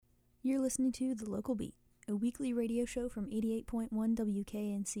You're listening to The Local Beat, a weekly radio show from 88.1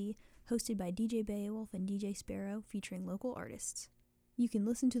 WKNC, hosted by DJ Beowulf and DJ Sparrow, featuring local artists. You can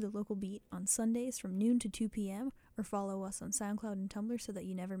listen to The Local Beat on Sundays from noon to 2 p.m. or follow us on SoundCloud and Tumblr so that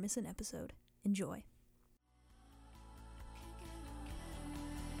you never miss an episode. Enjoy.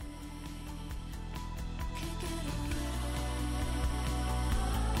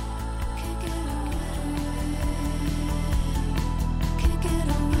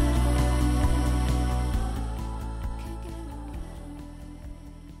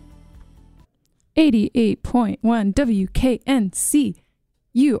 .1 WKNC.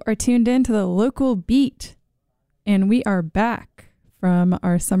 You are tuned in to The Local Beat, and we are back from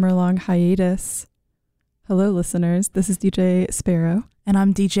our summer-long hiatus. Hello, listeners. This is DJ Sparrow. And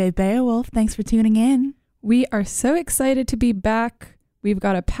I'm DJ Beowulf. Thanks for tuning in. We are so excited to be back. We've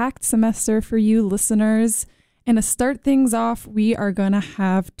got a packed semester for you listeners. And to start things off, we are going to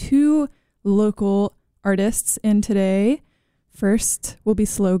have two local artists in today. First will be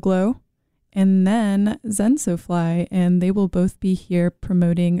Slow Glow, and then Zensofly, and they will both be here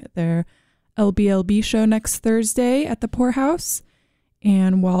promoting their LBLB show next Thursday at the Poorhouse.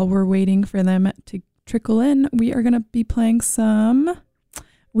 And while we're waiting for them to trickle in, we are going to be playing some.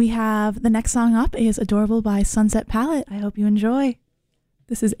 We have the next song up is Adorable by Sunset Palette. I hope you enjoy.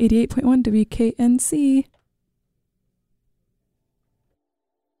 This is 88.1 WKNC.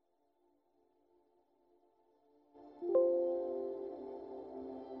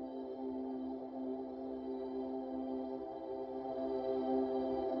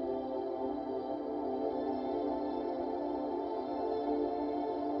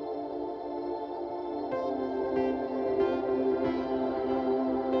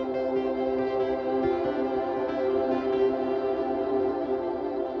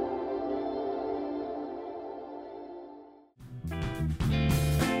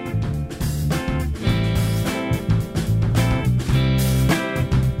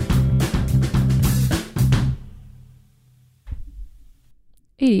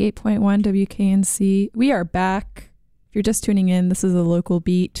 .1 WKNC. We are back. If you're just tuning in, this is a local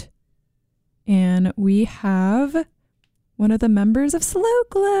beat. And we have one of the members of Slow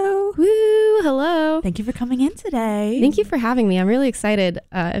Glow. Woo! Hello. Thank you for coming in today. Thank you for having me. I'm really excited.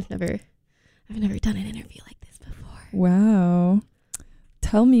 I've never done an interview like this before. Wow.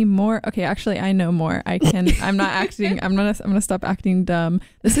 Tell me more. Okay, actually, I know more. I'm not acting. I'm gonna stop acting dumb.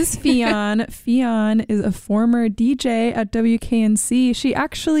 This is Phian. Phian is a former DJ at WKNC. She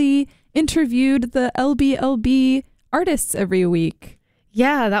actually interviewed the LBLB artists every week.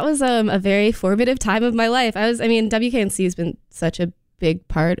 Yeah, that was a very formative time of my life. WKNC has been such a big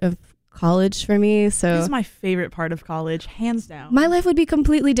part of college for me. So this is my favorite part of college, hands down. My life would be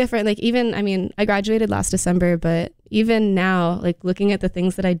completely different. I graduated last December, but even now, looking at the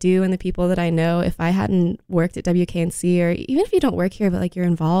things that I do and the people that I know, if I hadn't worked at WKNC, or even if you don't work here, but you're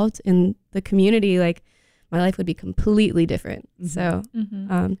involved in the community, my life would be completely different. Mm-hmm.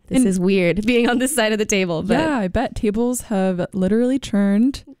 So this is weird being on this side of the table. But yeah, I bet tables have literally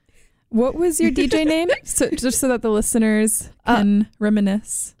churned. What was your DJ name? So just so that the listeners can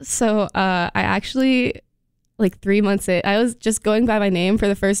reminisce. So I actually, 3 months in, I was just going by my name for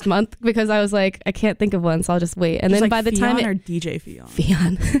the first month because I was like, I can't think of one, so I'll just wait. And then by the time or DJ Phian?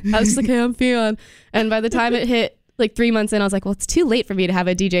 Phian. I was just like, hey, I'm Phian. And by the time it hit 3 months in, I was like, well, it's too late for me to have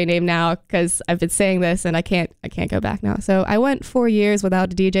a DJ name now because I've been saying this and I can't go back now. So I went 4 years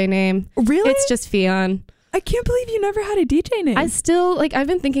without a DJ name. Really? It's just Phian. I can't believe you never had a DJ name. I still I've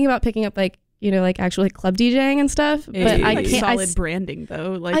been thinking about picking up actual club DJing and stuff, but I can't. Solid branding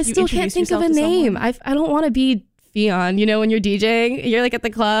though. I still can't think of a name. I don't want to be Phian. When you're DJing, you're at the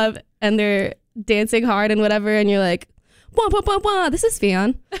club and they're dancing hard and whatever, and you're like, wah, wah, wah, wah, this is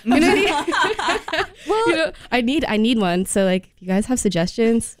Phian. You know what I mean? Well, I need one. So if you guys have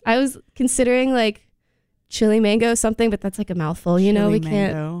suggestions, I was considering chili mango something, but that's a mouthful. We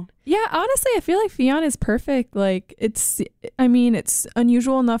can't. Yeah, honestly, I feel like Phian is perfect. It's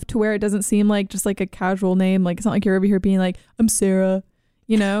unusual enough to where it doesn't seem like just a casual name. It's not like you're over here being like, I'm Sarah,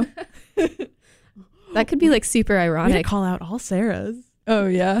 That could be super ironic. Way to call out all Sarahs. Oh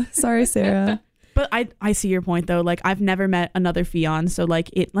yeah, sorry Sarah. But I see your point though. I've never met another Phian, so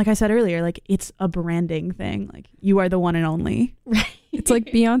like I said earlier, it's a branding thing. You are the one and only. Right. It's like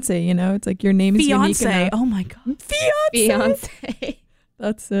Beyonce, It's like your name is unique enough. Oh my god. Beyonce.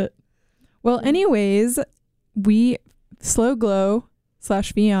 That's it. Well, anyways, we Slow Glow /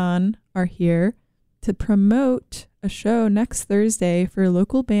 Phian are here to promote a show next Thursday for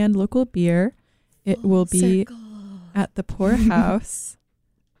local band, local beer. It will be at the Poorhouse.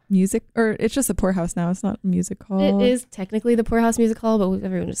 music, or it's just a poorhouse now. It's not a music hall. It is technically the Poorhouse Music Hall, but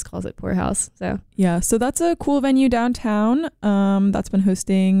everyone just calls it Poorhouse. So yeah, so that's a cool venue downtown. That's been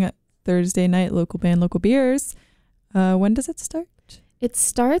hosting Thursday night local band, local beers. When does it start? it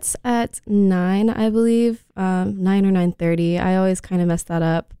starts at 9, I believe, 9 or 9:30. I always kind of mess that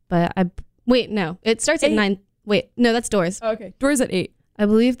up, but it starts at 9. Wait, no, that's doors. Oh, okay, doors at 8. I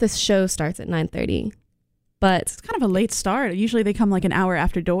believe the show starts at 9:30. But it's kind of a late start. Usually they come like an hour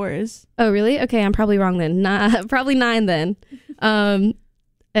after doors. Oh, really? Okay, I'm probably wrong then. Probably 9 then. But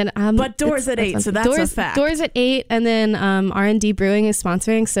doors at 8, so that's a fact. Doors at 8, and then R&D Brewing is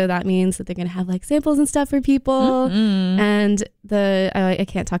sponsoring, so that means that they're gonna have like samples and stuff for people. Mm-hmm. And I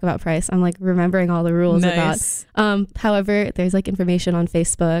can't talk about price. I'm like remembering all the rules about. However, there's like information on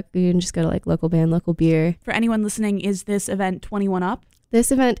Facebook. You can just go to like local band, local beer. For anyone listening, is this event 21 up?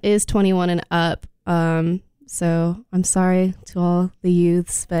 This event is 21 and up. So I'm sorry to all the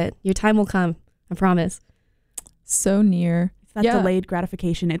youths, but your time will come. I promise. So near. That delayed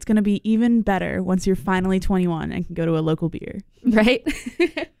gratification. It's going to be even better once you're finally 21 and can go to a local beer. Right?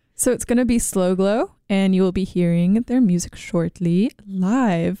 So it's going to be Slow Glow, and you will be hearing their music shortly,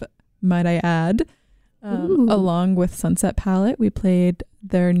 live, might I add. Along with Sunset Palette, we played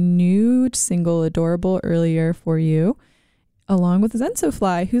their new single, Adorable, earlier for you, along with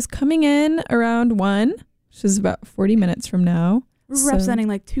Zensofly, who's coming in around 1, which is about 40 minutes from now. We're representing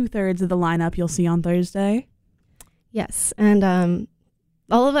like 2/3 of the lineup you'll see on Thursday. Yes, and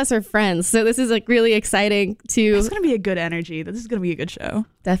all of us are friends, so this is like really exciting to. It's gonna be a good energy. This is gonna be a good show.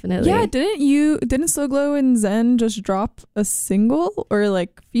 Definitely. Yeah, didn't Slow Glow and Zen just drop a single or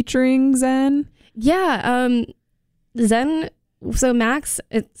like featuring Zen? Yeah, Zen. So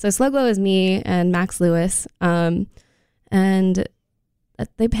Slow Glow is me and Max Lewis, and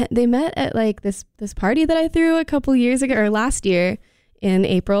they met at like this party that I threw a couple years ago or last year in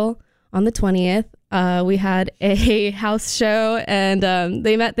April on the 20th. We had a house show, and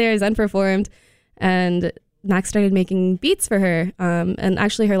they met there. Zen performed, and Max started making beats for her. And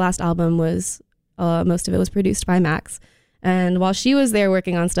actually, her last album was most of it was produced by Max. And while she was there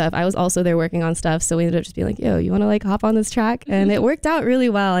working on stuff, I was also there working on stuff. So we ended up just being like, "Yo, you want to like hop on this track?" And it worked out really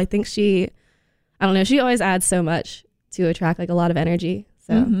well. I think she always adds so much to a track, like a lot of energy.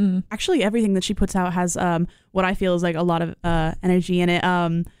 So actually, everything that she puts out has what I feel is like a lot of energy in it.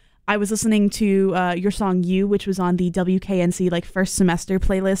 I was listening to your song "You," which was on the WKNC like first semester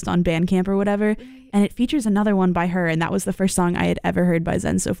playlist on Bandcamp or whatever, and it features another one by her, and that was the first song I had ever heard by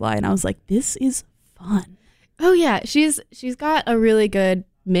Zensofly, and I was like, "This is fun." Oh yeah, she's got a really good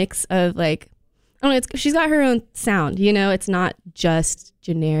mix of like, I don't know, she's got her own sound. You know, it's not just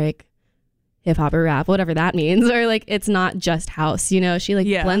generic hip hop or rap, whatever that means, or like it's not just house. You know, she like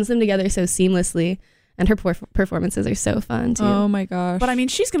blends them together so seamlessly. And her performances are so fun, too. Oh, my gosh. But, I mean,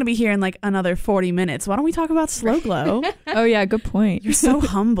 she's going to be here in, like, another 40 minutes. Why don't we talk about Slow Glow? Oh, yeah. Good point. You're so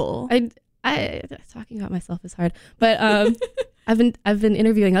humble. I talking about myself is hard. But I've been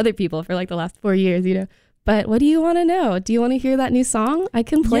interviewing other people for, like, the last 4 years, you know. But what do you want to know? Do you want to hear that new song? I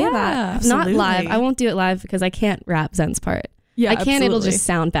can play that. Absolutely. Not live. I won't do it live because I can't rap Zen's part. Yeah, I can't. Absolutely. It'll just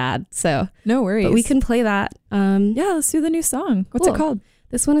sound bad. So no worries. But we can play that. Yeah, let's do the new song. What's it called?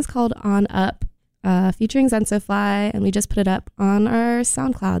 This one is called On Up. Featuring Zensofly, and we just put it up on our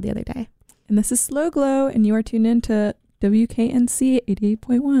SoundCloud the other day. And this is Slow Glow, and you are tuned in to WKNC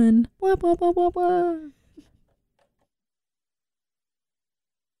 88.1. Wah, wah, wah, wah, wah.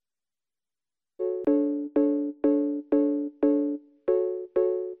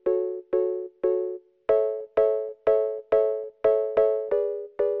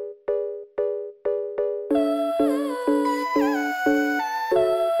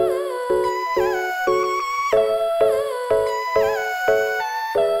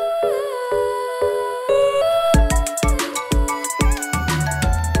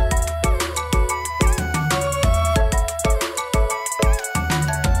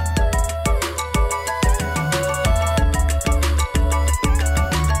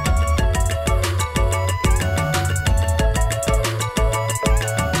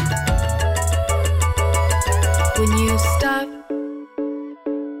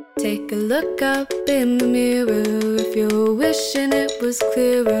 Look up in the mirror. If you're wishing it was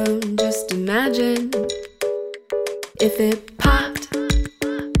clearer, just imagine if it popped.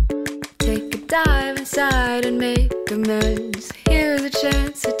 Take a dive inside and make amends. Here's a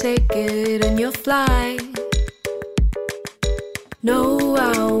chance to take it and you'll fly. No,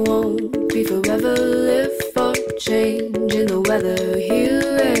 I won't be forever. Live for change in the weather.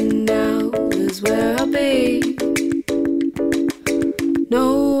 Here and now is where I'll be.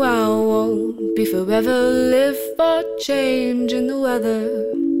 No, I won't be forever. Live for change in the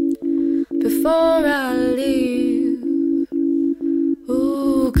weather. before I leave.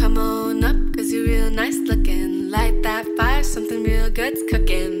 Ooh, come on up, 'cause you're real nice looking. Light that fire, something real good's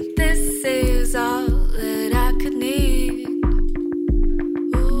cooking. This is all that I could need.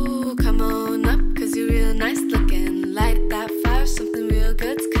 Ooh, come on up, 'cause you're real nice looking. Light that fire, something real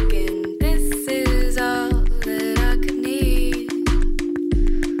good's cooking. This is all that I could need.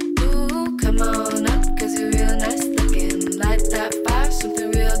 Ooh, come on up, 'cause you're real nice looking. Light that fire,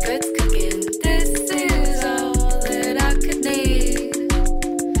 something real good's cooking. This is all that I could need.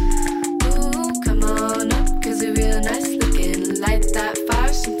 Ooh, come on up, 'cause you're real nice looking. Light that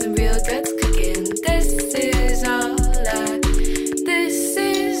fire, something real good's cooking. This is all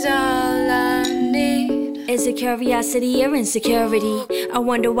I need. Is it curiosity or insecurity? I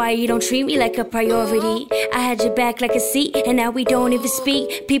wonder why you don't treat me like a priority. I had your back like a seat, and now we don't even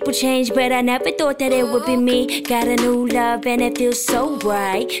speak. People change, but I never thought that it would be me. Got a new love and it feels so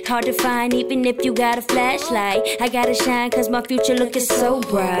bright. Hard to find even if you got a flashlight. I gotta shine 'cause my future looking so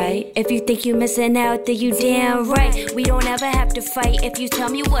bright. If you think you're missing out, then you damn right. We don't ever have to fight if you tell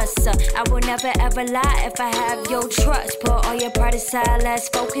me what's up. I will never ever lie if I have your trust. Put all your pride aside, let's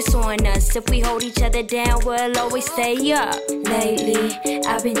focus on us. If we hold each other down, we'll always stay up. Lately,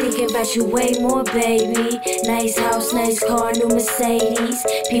 I've been thinking about you way more, baby. Nice house, nice car, new Mercedes.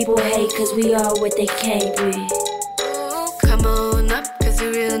 People hate 'cause we are what they can't be. Ooh, come on up, 'cause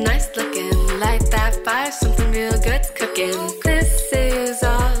you're real nice looking. Light that fire, something real good's cooking. This is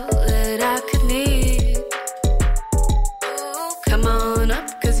all that I could need. Ooh, come on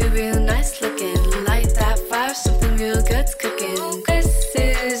up, 'cause you're real nice looking. Light that fire, something real good's cooking. This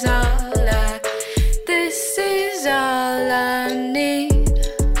is all I need.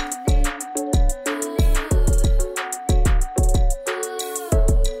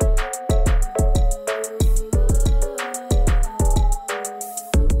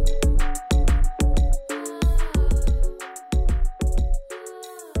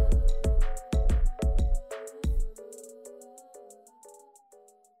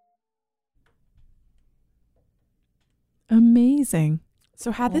 Amazing.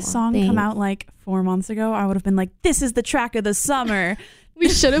 So had this song come out like 4 months ago, I would have been like, this is the track of the summer. We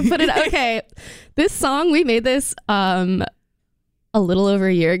should have put it. Okay, this song, we made this a little over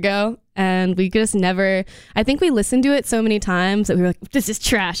a year ago, and we just never, I think we listened to it so many times that we were like, this is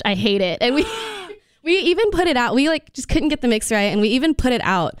trash, I hate it. And we even put it out. We like just couldn't get the mix right, and we even put it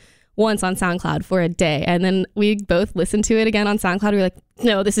out once on SoundCloud for a day, and then we both listened to it again on SoundCloud. We were like,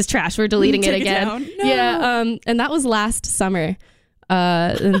 no, this is trash, we're deleting it again. No. Yeah, and that was last summer.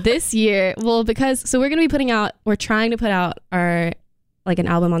 This year, well, because we're trying to put out our like an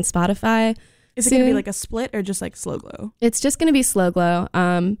album on Spotify. Is it going to be like a split or just like Slow Glow? It's just going to be Slow Glow.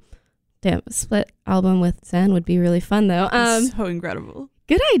 Damn, a split album with Zen would be really fun though. So incredible.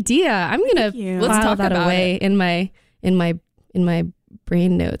 Good idea. I'm gonna file that away in my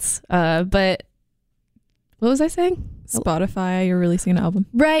brain notes. But what was I saying? Spotify, you're releasing an album.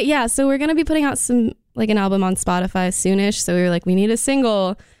 Right, yeah. So we're gonna be putting out an album on Spotify soonish. So we were like, we need a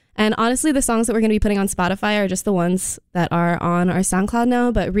single. And honestly, the songs that we're gonna be putting on Spotify are just the ones that are on our SoundCloud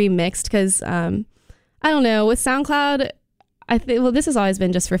now, but remixed because I don't know, with SoundCloud, I think this has always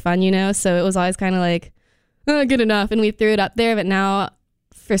been just for fun, so it was always kind of like, oh, good enough, and we threw it up there. But now,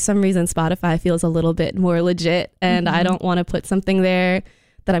 for some reason, Spotify feels a little bit more legit, and I don't want to put something there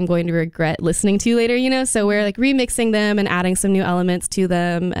that I'm going to regret listening to later, so we're like remixing them and adding some new elements to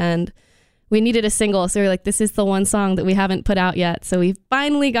them, and we needed a single, so we're like, this is the one song that we haven't put out yet, so we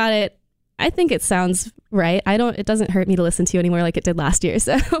finally got it. I think it sounds right. It doesn't hurt me to listen to anymore like it did last year.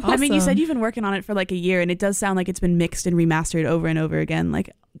 So awesome. I mean, you said you've been working on it for like a year, and it does sound like it's been mixed and remastered over and over again. Like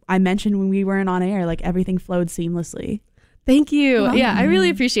I mentioned when we weren't on air, like everything flowed seamlessly. Thank you. Wow. Yeah, I really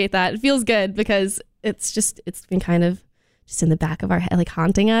appreciate that. It feels good because it's been kind of just in the back of our head, like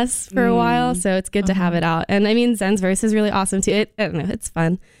haunting us for a while. So it's good to have it out. And I mean, Zen's verse is really awesome too. I don't know, it's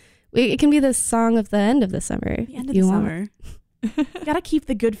fun. It can be the song of the end of the summer. The end of the summer. You gotta keep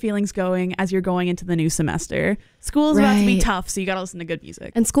the good feelings going as you're going into the new semester. School's about to be tough, so you gotta listen to good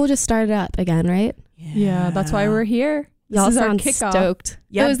music. And school just started up again, right? Yeah, that's why we're here. Y'all sound stoked.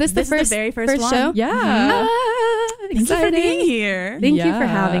 Yeah, is this the very first one? show? Yeah. Thank you for being here. Thank you for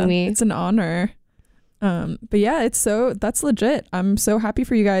having me. It's an honor. But yeah, that's legit. I'm so happy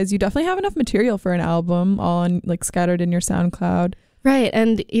for you guys. You definitely have enough material for an album on like scattered in your SoundCloud. Right,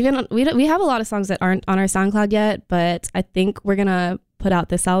 and even we have a lot of songs that aren't on our SoundCloud yet, but I think we're gonna put out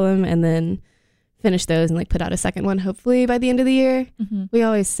this album and then finish those and like put out a second one hopefully by the end of the year. We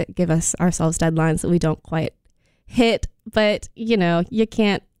always give ourselves deadlines that we don't quite hit, but you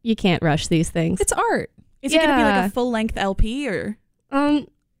can't rush these things. It's art. Is it gonna be like a full length LP or?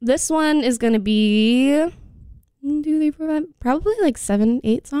 this one is going to be, do they provide probably like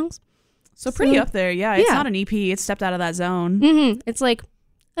 7-8 songs. So pretty up there. Yeah. It's not an EP. It's stepped out of that zone. It's like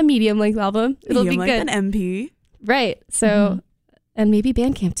a medium length album. It'll be good. An MP. Right. So, and maybe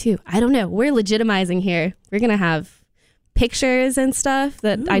Bandcamp too. I don't know. We're legitimizing here. We're going to have pictures and stuff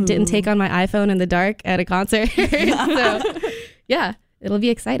that I didn't take on my iPhone in the dark at a concert. So yeah, it'll be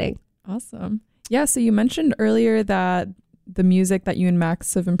exciting. Awesome. Yeah. So you mentioned earlier that the music that you and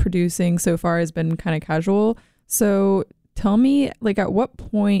Max have been producing so far has been kind of casual. So tell me, like, at what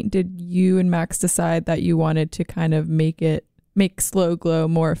point did you and Max decide that you wanted to kind of make Slow Glow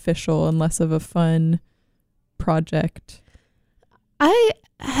more official and less of a fun project? I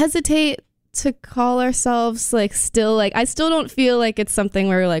hesitate to call ourselves like still like I still don't feel like it's something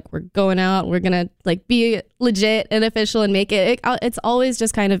where like we're going out, we're gonna like be legit and official and make it. It's always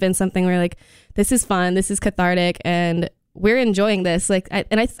just kind of been something where like this is fun, this is cathartic, and we're enjoying this. Like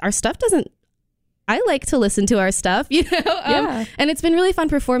our stuff doesn't. I like to listen to our stuff, you know. And it's been really fun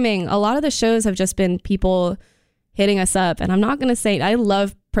performing. A lot of the shows have just been people hitting us up, and I'm not gonna say I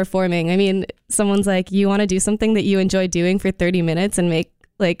love performing. I mean, someone's like, you want to do something that you enjoy doing for 30 minutes and make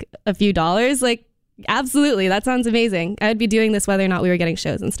like a few dollars, like absolutely, that sounds amazing. I'd be doing this whether or not we were getting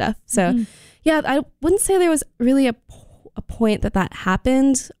shows and stuff. So yeah, I wouldn't say there was really a point that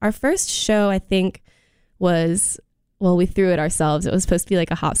happened. Our first show, I think, was, well, we threw it ourselves. It was supposed to be like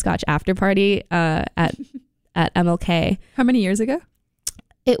a hopscotch after party at MLK. How many years ago?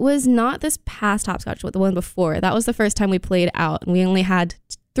 It was not this past hopscotch, but the one before. That was the first time we played out, and we only had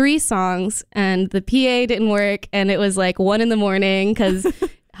 3 songs, and the PA didn't work, and it was like 1 a.m. because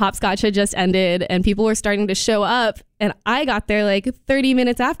hopscotch had just ended and people were starting to show up, and I got there like 30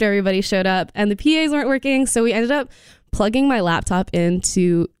 minutes after everybody showed up, and the PAs weren't working, so we ended up plugging my laptop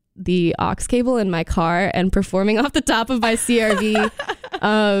into the aux cable in my car and performing off the top of my CRV.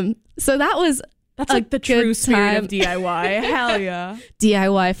 So that's like the true spirit of DIY. Hell yeah.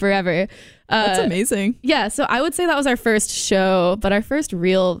 DIY forever. That's amazing. Yeah, so I would say that was our first show, but our first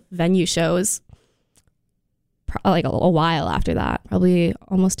real venue shows like a while after that, probably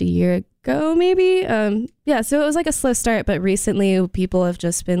almost a year ago maybe. Yeah, so it was like a slow start, but recently people have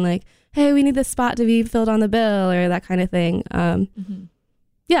just been like, hey, we need this spot to be filled on the bill or that kind of thing.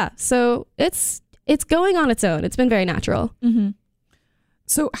 Yeah, so it's going on its own. It's been very natural.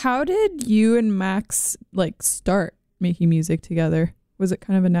 So how did you and Max like start making music together? Was it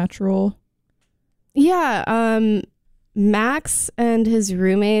kind of a natural? Yeah, Max and his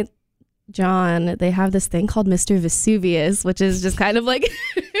roommate John, they have this thing called Mr. Vesuvius, which is just kind of like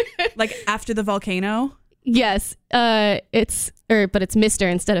like after the volcano. Yes, but it's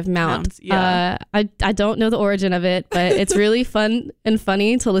Mr. instead of Mount. Yeah. I don't know the origin of it, but it's really fun and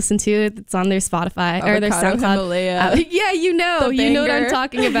funny to listen to. It's on their Spotify or their SoundCloud. Yeah, you know what I'm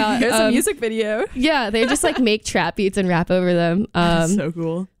talking about. There's a music video. Yeah, they just like make trap beats and rap over them. That's so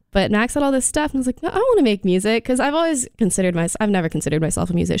cool. But Max had all this stuff, and I was like, no, I want to make music, because I've never considered myself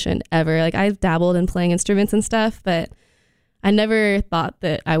a musician ever. Like, I've dabbled in playing instruments and stuff, but I never thought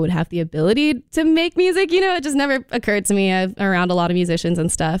that I would have the ability to make music. You know, it just never occurred to me. I'm around a lot of musicians and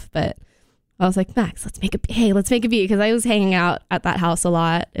stuff, but I was like, Max, let's make a beat, because I was hanging out at that house a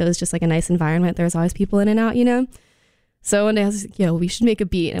lot. It was just like a nice environment. There was always people in and out, you know? So one day I was like, we should make a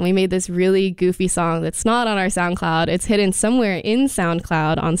beat. And we made this really goofy song that's not on our SoundCloud. It's hidden somewhere in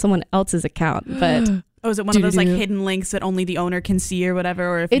SoundCloud on someone else's account. But is it one of those like hidden links that only the owner can see or whatever?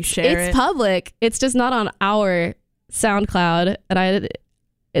 Or if you share it? It's public. It's just not on our SoundCloud. And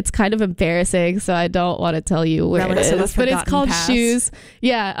it's kind of embarrassing, so I don't want to tell you where it is. But it's called Shoes.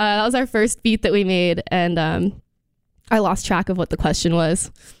 Yeah, that was our first beat that we made. And I lost track of what the question was.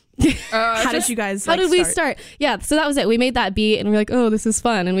 How did we start? Yeah, so that was it. We made that beat and we were like, oh, this is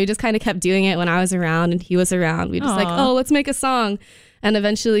fun. And we just kind of kept doing it when I was around and he was around. We just like, oh, let's make a song. And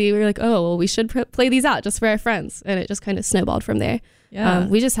eventually we were like, oh, well, we should play these out just for our friends. And it just kind of snowballed from there. Yeah.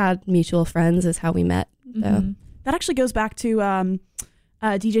 We just had mutual friends is how we met. So. That actually goes back to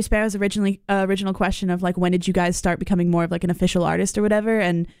DJ Sparrow's original question of like, when did you guys start becoming more of like an official artist or whatever?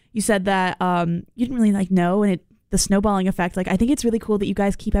 And you said that you didn't really like know, and the snowballing effect, like I think it's really cool that you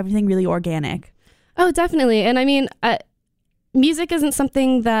guys keep everything really organic. Oh, definitely. And I mean, music isn't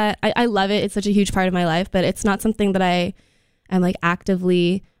something that I love it. It's such a huge part of my life, but it's not something that I am like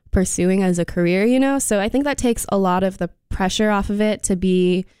actively pursuing as a career, you know? So I think that takes a lot of the pressure off of it to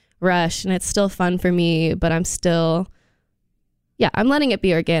be rushed, and it's still fun for me, but I'm still, I'm letting it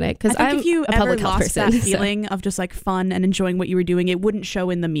be organic, because I'm if you a public ever health lost person. That feeling of just like fun and enjoying what you were doing, it wouldn't show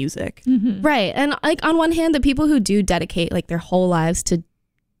in the music. Right. And like on one hand, the people who do dedicate like their whole lives to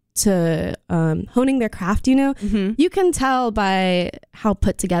to honing their craft, you can tell by how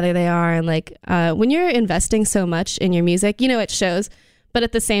put together they are. And like when you're investing so much in your music, it shows. But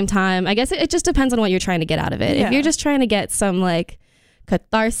at the same time, I guess it just depends on what you're trying to get out of it. Yeah. If you're just trying to get some like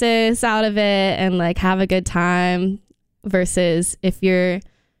catharsis out of it and like have a good time, versus if you're,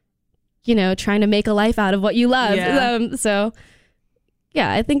 trying to make a life out of what you love. Yeah. So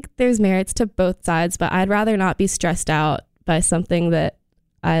yeah, I think there's merits to both sides, but I'd rather not be stressed out by something that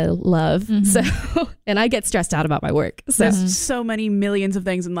I love. So, and I get stressed out about my work. So, There's so many millions of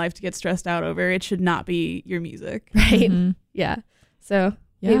things in life to get stressed out over. It should not be your music. right. Yeah. So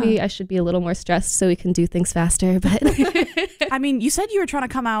maybe I should be a little more stressed so we can do things faster. But I mean, you said you were trying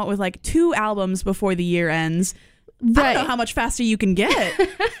to come out with like 2 albums before the year ends. I don't know how much faster you can get.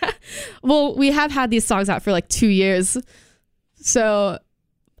 Well, we have had these songs out for like 2 years. So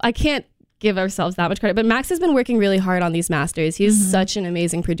I can't give ourselves that much credit. But Max has been working really hard on these masters. He's such an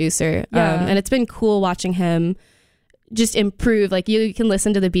amazing producer. And it's been cool watching him just improve. Like you can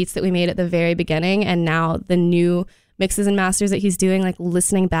listen to the beats that we made at the very beginning and now the new mixes and masters that he's doing, like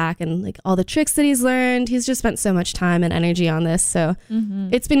listening back and like all the tricks that he's learned. He's just spent so much time and energy on this. So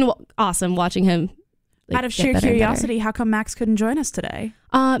it's been awesome watching him. Like, out of sheer curiosity, how come Max couldn't join us today?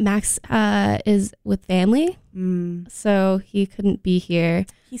 Max is with family, so he couldn't be here.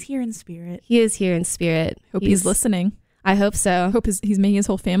 He's here in spirit. He is here in spirit. Hope he's listening. I hope so. Hope he's making his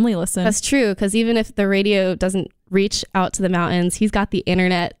whole family listen. That's true, because even if the radio doesn't reach out to the mountains, he's got the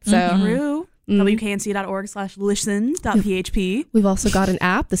internet. So True. WKNC.org/listen.php. We've also got an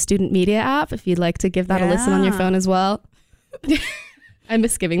app, the Student Media app, if you'd like to give that a listen on your phone as well. I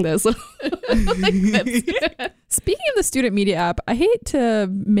miss giving those little clips. Speaking of the Student Media app, I hate to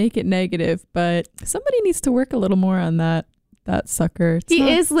make it negative, but somebody needs to work a little more on that sucker. He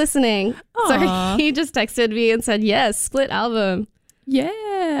is listening. Aww. Sorry, he just texted me and said, yes, split album.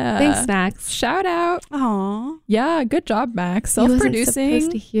 Yeah. Thanks, Max. Shout out. Aw. Yeah, good job, Max. He wasn't Self-producing.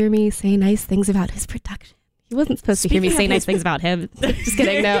 supposed to hear me say nice things about his production. He wasn't supposed to hear me say nice things about him. Just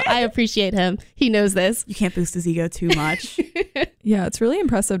kidding. No, I appreciate him. He knows this. You can't boost his ego too much. Yeah, it's really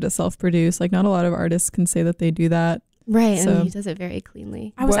impressive to self-produce. Like, not a lot of artists can say that they do that. Right, So- and he does it very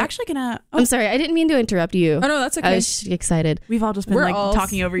cleanly. I was actually gonna. I'm sorry, I didn't mean to interrupt you. Oh, no, that's I okay. was excited. We've all just been We're like all-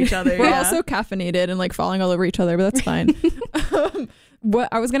 talking over each other. We're yeah. also caffeinated and like falling all over each other, but that's fine. What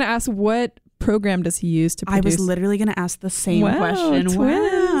I was going to ask, what program does he use to I produce? was literally gonna ask the same Wow, question. twins.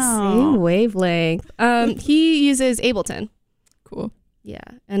 Wow. Same wavelength. He uses Ableton. Cool. Yeah,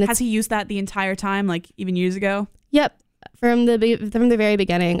 and it's Has he used that the entire time, like even years ago? Yep. From the very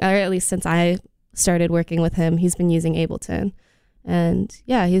beginning, or at least since I started working with him, he's been using Ableton. And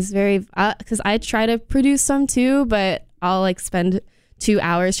yeah, he's very, because I try to produce some too, but I'll like spend 2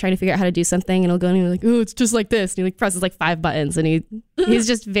 hours trying to figure out how to do something, and he'll go and he's like, oh, it's just like this. And he like presses like 5 buttons, and he's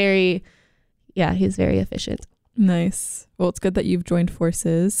just very, he's very efficient. Nice. Well, it's good that you've joined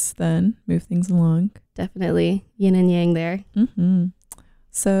forces then. Move things along. Definitely yin and yang there.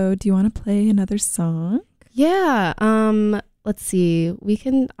 So do you want to play another song? Yeah. Let's see.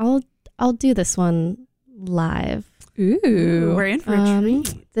 I'll do this one live. Ooh. We're in for a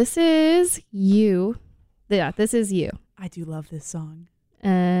treat. This is You. Yeah, this is You. I do love this song.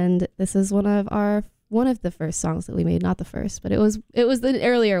 And this is one of the first songs that we made. Not the first, but it was the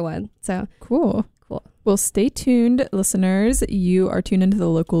earlier one. So Cool. Well, stay tuned, listeners. You are tuned into the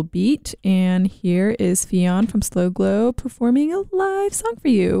local beat, and here is Phian from Slow Glow performing a live song for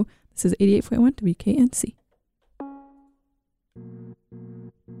you. This is 88.1 WKNC.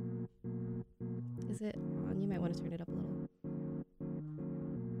 is it on? You might want to turn it up a little.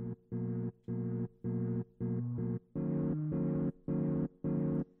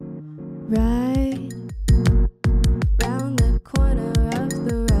 Right round the corner of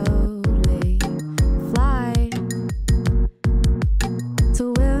the roadway, fly to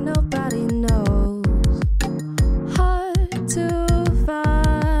where nobody knows. Hard to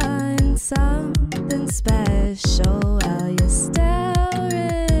find something special while you're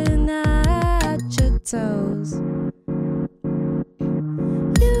staring at your toes.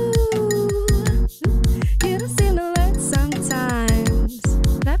 You don't seem to learn sometimes.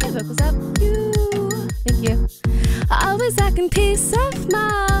 Can I have my vocals up? Thank you. Always lacking peace of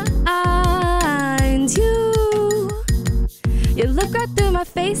mind. You look right through my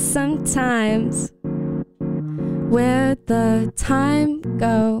face sometimes. Where'd the time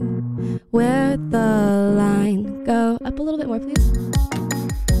go? Where'd the line go? Up a little bit more, please.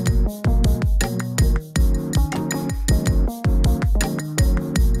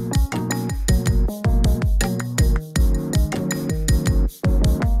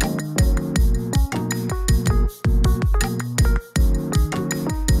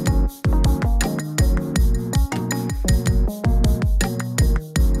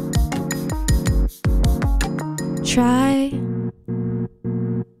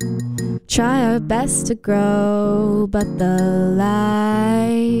 try our best to grow, but the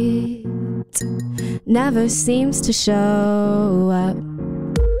light never seems to show up.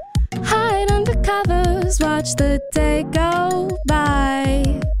 Hide under covers, watch the day go by.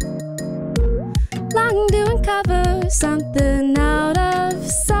 Long to uncover something out of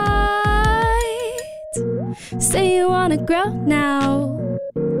sight. Say you wanna grow now,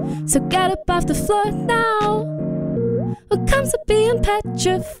 so get up off the floor now. What comes of being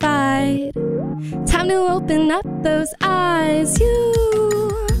petrified? Time to open up those eyes.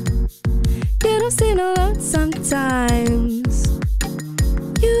 You don't seem to learn sometimes.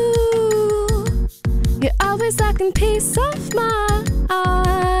 You're always lacking peace of mind.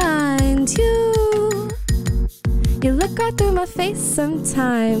 You look right through my face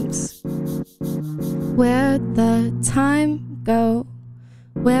sometimes. Where'd the time go?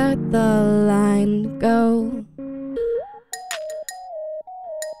 Where'd the line go?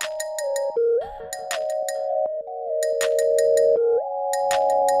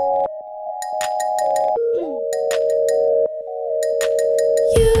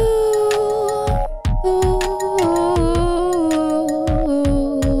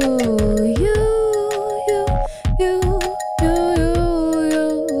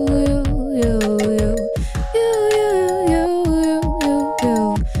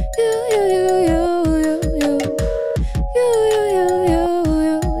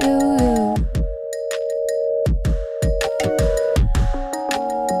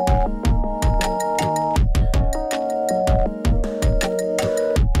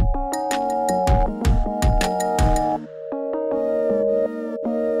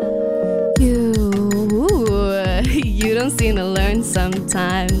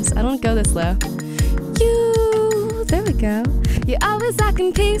 Sometimes I don't go this low. There we go. You're always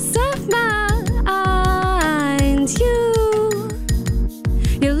lacking peace of mind.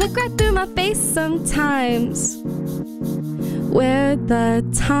 You look right through my face sometimes. Where'd the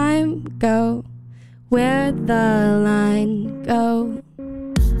time go? Where'd the line go?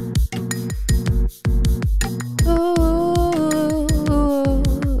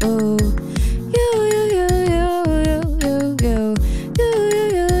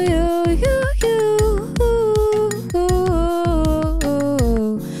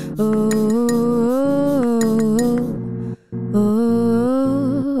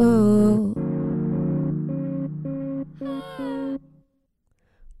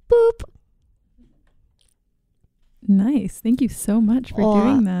 Nice. Thank you so much for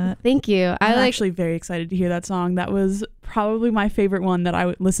doing that. Thank you. I'm actually very excited to hear that song. That was probably my favorite one that I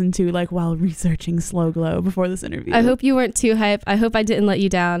would listen to like while researching Slow Glow before this interview. I hope you weren't too hype. I hope I didn't let you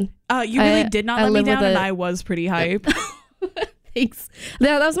down. You really did not let me down, and I was pretty hype. Thanks.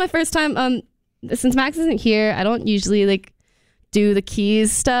 Yeah, that was my first time. Since Max isn't here, I don't usually like do the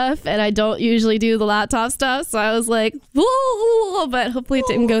keys stuff, and I don't usually do the laptop stuff. So I was like, whoa, but hopefully it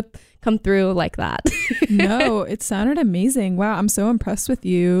didn't come through like that. No, it sounded amazing. Wow, I'm so impressed with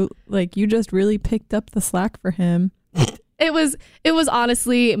you. Like, you just really picked up the slack for him. It was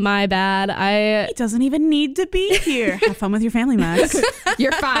honestly my bad. He doesn't even need to be here. Have fun with your family, Max.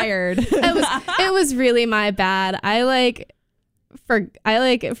 You're fired. It was really my bad. I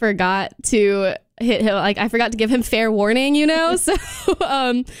forgot to hit him. Like, I forgot to give him fair warning, So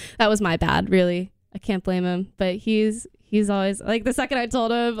that was my bad, really. I can't blame him, but he's always like, the second I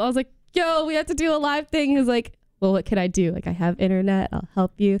told him, I was like, yo, we have to do a live thing. He's like, well, what can I do? Like, I have internet, I'll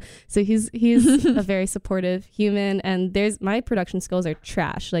help you. So he's a very supportive human, and my production skills are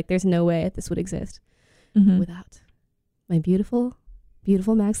trash. Like, there's no way this would exist without my beautiful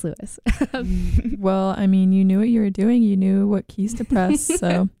Max Lewis. Well, I mean, you knew what you were doing. You knew what keys to press.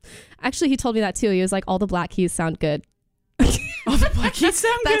 So actually, he told me that too. He was like, all the black keys sound good. All the black keys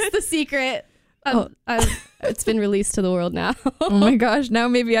sound good? That's the secret. It's been released to the world now. Oh my gosh, now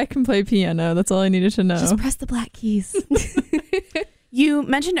maybe I can play piano. That's all I needed to know. Just press the black keys. You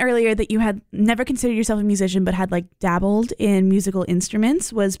mentioned earlier that you had never considered yourself a musician, but had like dabbled in musical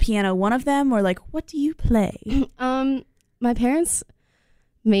instruments. Was piano one of them, or like, what do you play? My parents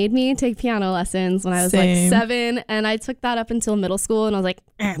made me take piano lessons when I was Same. like 7, and I took that up until middle school, and I was like,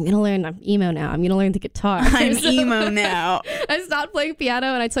 I'm emo now. I'm gonna learn the guitar. I'm emo now. I stopped playing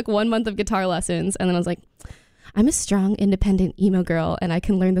piano, and I took 1 month of guitar lessons, and then I was like, I'm a strong, independent emo girl, and I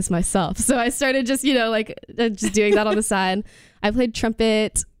can learn this myself. So I started just, just doing that on the side. I played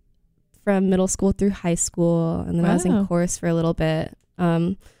trumpet from middle school through high school, and then I was in chorus for a little bit.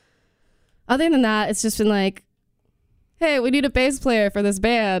 Other than that, it's just been like, hey, we need a bass player for this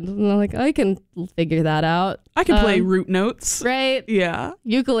band. And I'm like, I can figure that out. I can play root notes. Right? Yeah.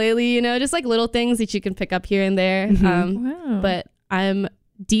 Ukulele, just like little things that you can pick up here and there. Wow. But I'm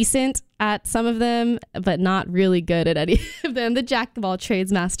decent at some of them, but not really good at any of them. The jack of all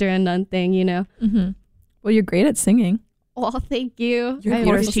trades, master and none thing, you know? Mm-hmm. Well, you're great at singing. Well, thank you. Your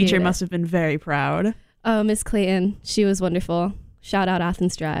chorus teacher must have been very proud. Oh, Miss Clayton. She was wonderful. Shout out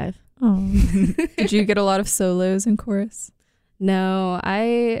Athens Drive. Oh. Did you get a lot of solos in chorus? No,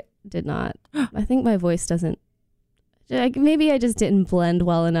 I did not. I think my voice doesn't. Maybe I just didn't blend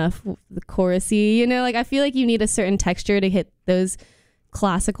well enough with the chorusy. You know, like I feel like you need a certain texture to hit those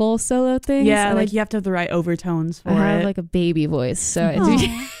classical solo things. Yeah, like you have to have the right overtones for it. I have like a baby voice, so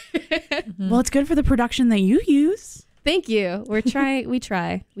Well, it's good for the production that you use. Thank you. We try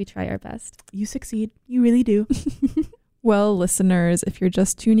our best. You succeed. You really do. Well, listeners, if you're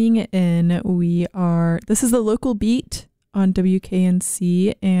just tuning in, this is the local beat on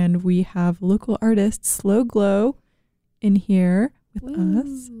WKNC, and we have local artist Slow Glow in here with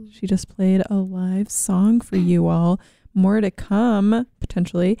us. She just played a live song for you all. More to come,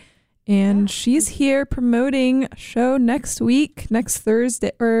 potentially. And she's here promoting a show next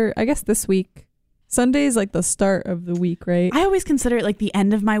Thursday, or I guess this week. Sunday's like the start of the week, right? I always consider it like the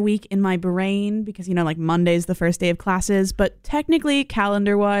end of my week in my brain because, you know, like Monday's the first day of classes, but technically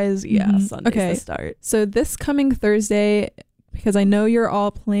calendar-wise, Sunday's the start. So this coming Thursday, because I know you're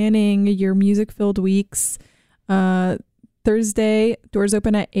all planning your music-filled weeks, Thursday, doors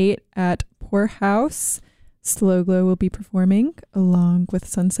open at 8 at Poorhouse. Slow Glow will be performing along with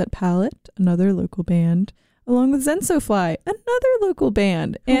Sunset Palette, another local band, along with Zensofly, another local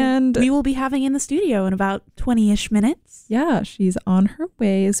band. And we will be having in the studio in about 20-ish minutes. Yeah, she's on her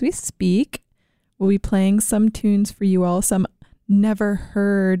way as we speak. We'll be playing some tunes for you all, some never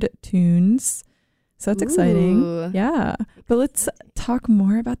heard tunes. So that's exciting. Yeah. But let's talk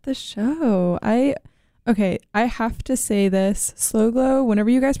more about the show. I have to say this. Slow Glow,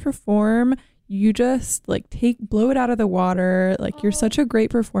 whenever you guys perform, you just like blow it out of the water. Like you're such a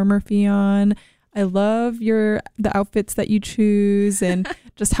great performer, Phian. I love the outfits that you choose and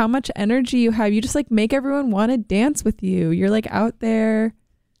just how much energy you have. You just like make everyone want to dance with you. You're like out there.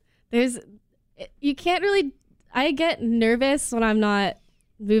 You can't really, I get nervous when I'm not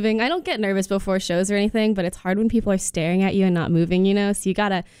moving. I don't get nervous before shows or anything, but it's hard when people are staring at you and not moving, you know? So you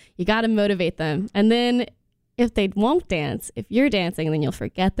gotta motivate them. And then if they won't dance, if you're dancing, then you'll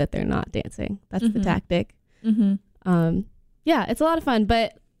forget that they're not dancing. That's the tactic. Mm-hmm. Yeah, it's a lot of fun,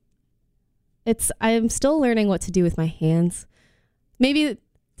 but I'm still learning what to do with my hands. Maybe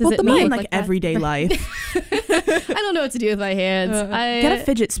does it mean like everyday life? I don't know what to do with my hands. Get a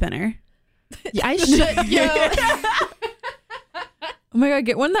fidget spinner. Yeah, I should. Oh my God,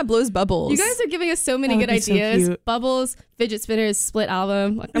 get one that blows bubbles. You guys are giving us so many good ideas. So bubbles, fidget spinners, split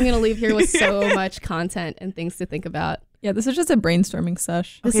album. I'm going to leave here with so much content and things to think about. Yeah, this is just a brainstorming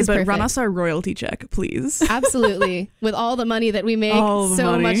sesh. Okay, but run us our royalty check, please. Absolutely. With all the money that we make,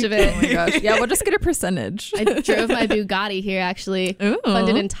 much of it. Oh my gosh. Yeah, we'll just get a percentage. I drove my Bugatti here, actually. Ooh.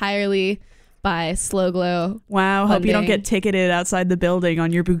 Funded entirely by Slow Glow. Wow, hope you don't get ticketed outside the building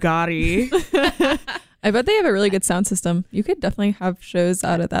on your Bugatti. I bet they have a really good sound system. You could definitely have shows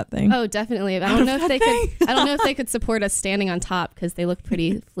out of that thing. Oh, definitely. I don't know if they could support us standing on top because they look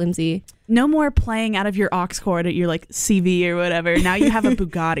pretty flimsy. No more playing out of your aux cord at your like CV or whatever. Now you have a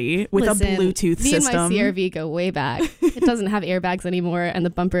Bugatti with a Bluetooth system. Me and my CRV go way back. It doesn't have airbags anymore, and the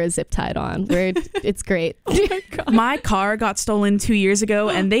bumper is zip tied on. It's great. My car got stolen 2 years ago,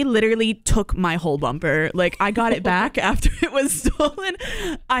 and they literally took my whole bumper. Like I got it back after it was stolen.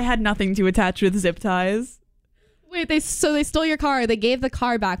 I had nothing to attach with zip ties. Wait, they stole your car. They gave the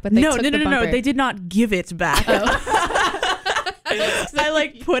car back, but they took the bumper. No. They did not give it back. I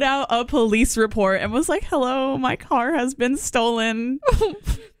like put out a police report and was like, hello, my car has been stolen.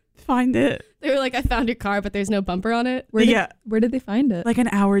 Find it. They were like, I found your car, but there's no bumper on it. Where did they find it? Like an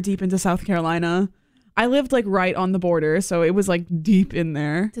hour deep into South Carolina. I lived like right on the border, so it was like deep in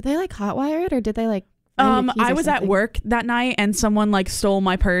there. Did they like hotwire it or did they like I was at work that night and someone like stole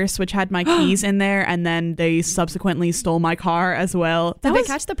my purse, which had my keys in there, and then they subsequently stole my car as well. Did they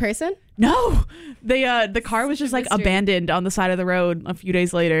catch the person? No. The car was just like abandoned on the side of the road a few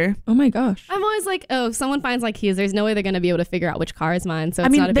days later. Oh my gosh. I'm always like, if someone finds my keys, there's no way they're going to be able to figure out which car is mine. So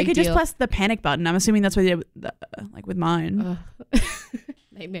it's not a big deal. They could just press the panic button. I'm assuming that's what they did like with mine.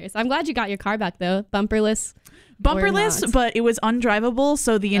 Nightmares. I'm glad you got your car back though. Bumperless, but it was undrivable,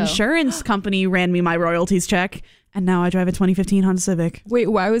 so the insurance company ran me my royalties check, and now I drive a 2015 Honda Civic. Wait,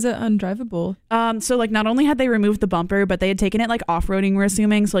 why was it undrivable? So like not only had they removed the bumper, but they had taken it like off-roading, we're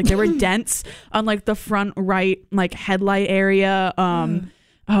assuming. So like there were dents on like the front right like headlight area.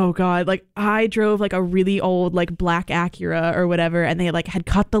 Oh God, like I drove like a really old like black Acura or whatever, and they like had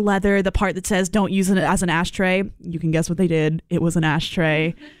cut the leather, the part that says don't use it as an ashtray. You can guess what they did. It was an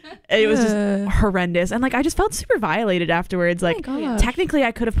ashtray. It was just horrendous. And like I just felt super violated afterwards. Like technically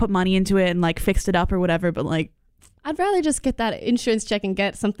I could have put money into it and like fixed it up or whatever, but like I'd rather just get that insurance check and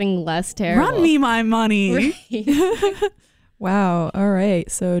get something less terrible. run me my money. Right. Wow. All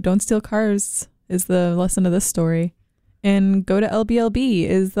right. So don't steal cars is the lesson of this story. And go to LBLB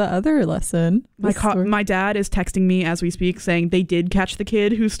is the other lesson. My dad is texting me as we speak saying they did catch the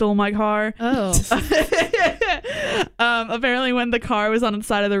kid who stole my car. Oh. Apparently when the car was on the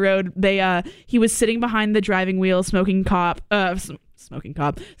side of the road, he was sitting behind the driving wheel smoking pot, and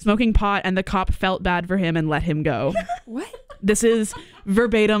the cop felt bad for him and let him go. What? This is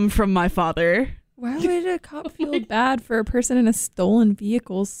verbatim from my father. Why would a cop feel bad for a person in a stolen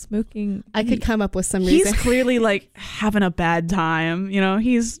vehicle smoking? I could come up with some reason. He's clearly like having a bad time. You know,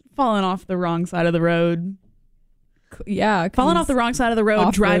 he's falling off the wrong side of the road. Yeah. Falling off the wrong side of the road,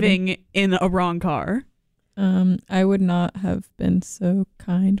 off-roading. driving in a wrong car. I would not have been so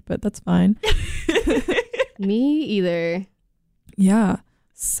kind, but that's fine. Me either. Yeah.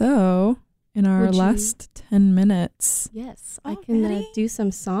 So in our Would you- last 10 minutes, Yes, I can do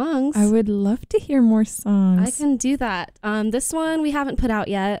some songs. I would love to hear more songs. I can do that. This one we haven't put out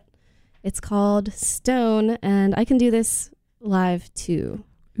yet. It's called Stone, and I can do this live too.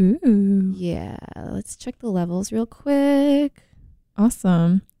 Ooh. Yeah, let's check the levels real quick.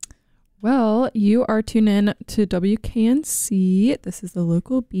 Awesome. Well, you are tuned in to WKNC. This is the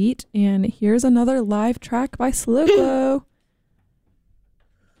local beat, and here's another live track by Slow Glow.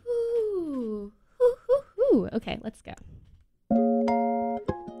 Ooh. Ooh. Okay, let's go.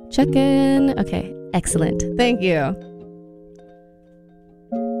 Check in. Okay, excellent. Thank you.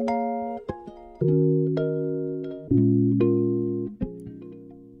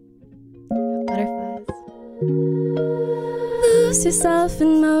 Butterflies. Lose yourself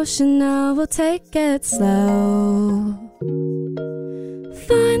in motion now, we'll take it slow.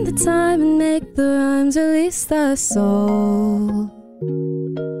 Find the time and make the rhymes release the soul.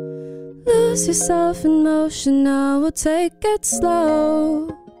 Lose yourself in motion now, we'll take it slow.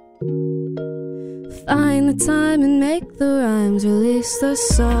 Find the time and make the rhymes release the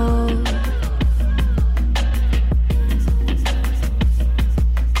soul.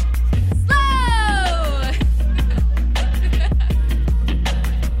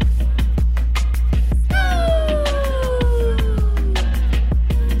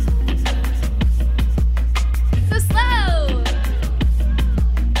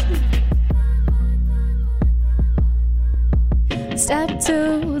 Step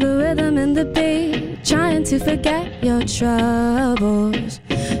to the rhythm and the beat, trying to forget your troubles.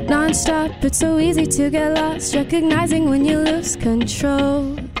 Non-stop, it's so easy to get lost, recognizing when you lose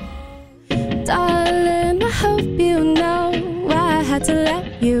control. Darling, I hope you know why I had to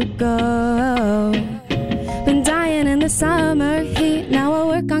let you go. Been dying in the summer heat, now I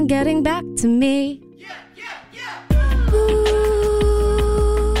work on getting back to me. Ooh,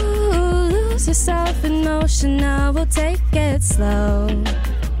 lose yourself in motion now, we'll take it slow.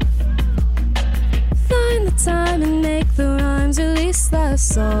 Find the time and make the rhymes release the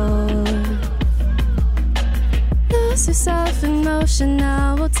soul. Lose yourself in motion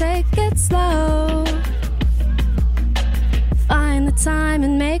now, we'll take it slow. Find the time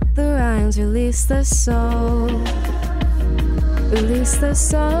and make the rhymes release the soul. Release the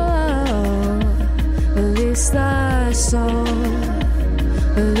soul. Release the soul.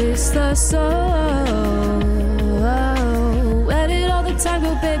 Release the soul. Where did all the time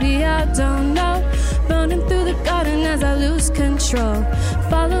go, baby? I don't know. Running through the garden as I lose control.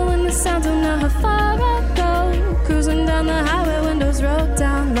 Following the sound, don't know how far I go. Cruising down the highway, windows rolled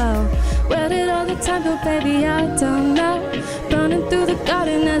down low. Where did all the time go, baby? I don't know. Running through the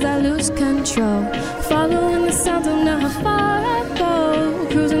garden as I lose control. Following the sound, don't know how far I go.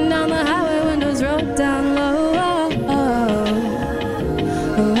 Cruising down the highway, windows rolled down low.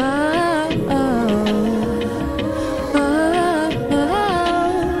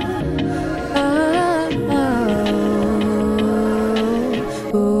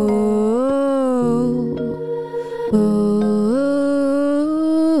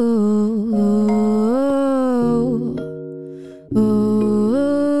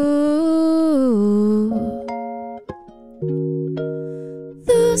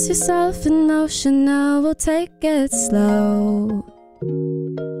 Lose yourself in motion now, we'll take it slow.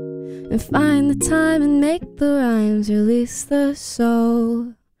 And find the time and make the rhymes release the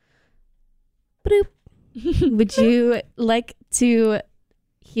soul. Boop. Would you like to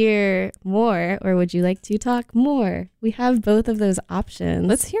hear more, or would you like to talk more? We have both of those options.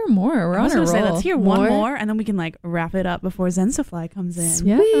 Let's hear more. We're on a roll. Let's hear one more, and then we can like wrap it up before Zensofly comes in. Sweet.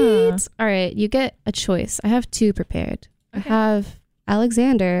 Yeah. All right, you get a choice. I have two prepared. Okay. I have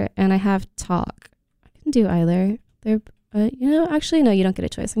Alexander and I have Talk. I can do either. They're actually, no, you don't get a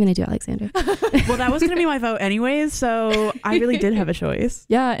choice. I'm going to do Alexander. Well, that was going to be my vote anyways, so I really did have a choice.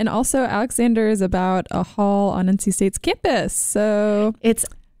 Yeah, and also Alexander is about a hall on NC State's campus, so...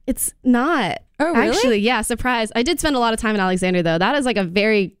 It's not. Oh, really? Actually, yeah, surprise. I did spend a lot of time in Alexander, though. That is like a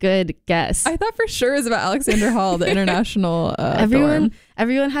very good guess. I thought for sure it was about Alexander Hall, the international Everyone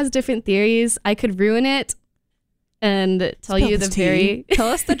has different theories. I could ruin it and tell you the very... Tell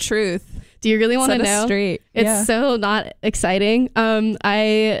us the truth. Do you really want to know? Straight. It's so not exciting.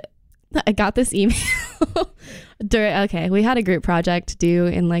 I got this email. We had a group project due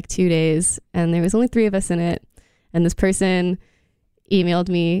in like 2 days, and there was only 3 of us in it. And this person emailed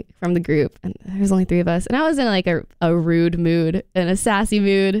me from the group, and there was only 3 of us. And I was in like a rude mood and a sassy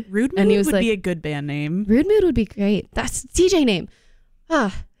mood. Rude and Mood would be a good band name. Rude Mood would be great. That's DJ name.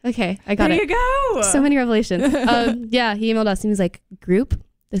 Okay, I got it. There you go. So many revelations. Yeah, he emailed us and he was like, "Group,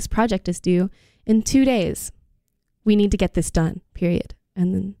 this project is due in 2 days. We need to get this done, period."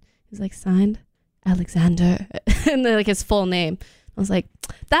 And then he was like, "Signed, Alexander." And then like his full name. I was like,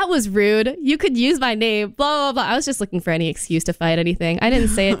 that was rude. You could use my name, blah, blah, blah. I was just looking for any excuse to fight anything. I didn't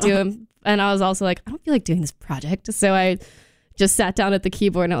say it to him. And I was also like, I don't feel like doing this project. So I just sat down at the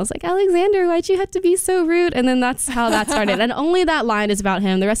keyboard and I was like, "Alexander, why'd you have to be so rude?" And then that's how that started. And only that line is about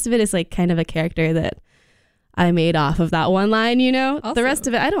him. The rest of it is like kind of a character that I made off of that one line, you know? Awesome. The rest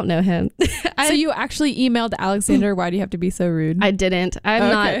of it, I don't know him. So you actually emailed Alexander, "Why do you have to be so rude?" I didn't.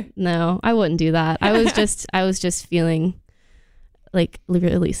 No, I wouldn't do that. I was just feeling like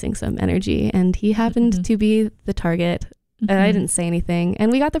releasing some energy, and he happened to be the target, and I didn't say anything,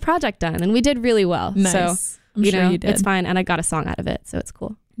 and we got the project done, and we did really well. Nice. So, I'm sure you did. It's fine, and I got a song out of it, so it's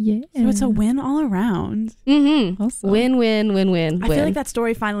cool. Yeah. So it's a win all around. Mm-hmm. Awesome. Win, win, win, win. I feel like that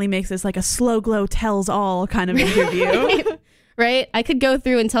story finally makes this like a Slow Glow tells all kind of interview. Right? I could go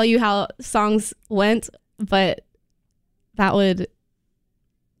through and tell you how songs went, but that would,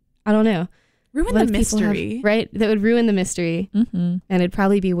 I don't know. Ruin the mystery. Right? That would ruin the mystery. Mm-hmm. And it'd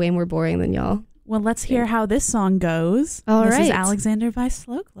probably be way more boring than y'all. Well, let's hear how this song goes. All right. This is Alexander by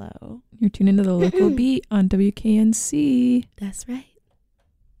Slow Glow. You're tuned into the local beat on WKNC. That's right.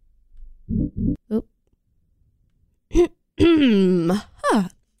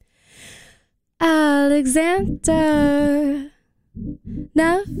 Alexander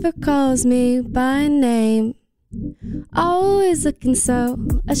never calls me by name. Always looking so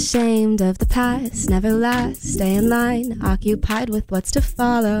ashamed of the past. Never last, stay in line, occupied with what's to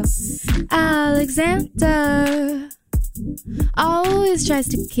follow. Alexander always tries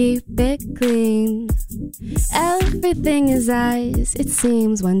to keep it clean. Everything is eyes, it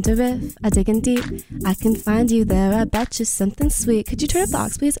seems. Wonder if I dig in deep, I can find you there. I bet you something sweet. Could you turn up the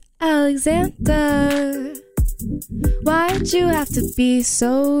aux, please? Alexander, why'd you have to be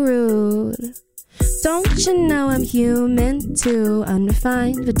so rude? Don't you know I'm human too?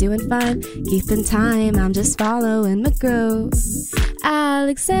 Unrefined, but doing fine. Keeping time, I'm just following my groove.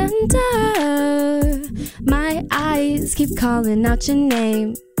 Alexander, my eyes keep calling out your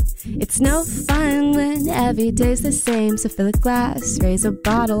name. It's no fun when every day's the same. So fill a glass, raise a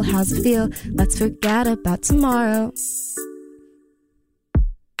bottle, how's it feel? Let's forget about tomorrow.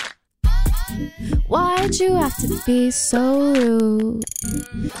 Why'd you have to be so rude?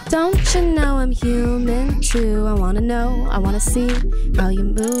 Don't you know I'm human too? I wanna know, I wanna see how you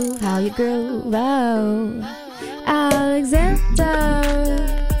move, how you groove. Oh,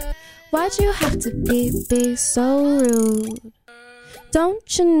 Alexander, why'd you have to be so rude?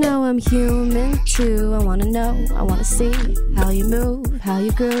 Don't you know I'm human too? I wanna know, I wanna see how you move, how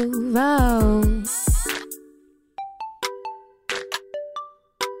you groove. Oh.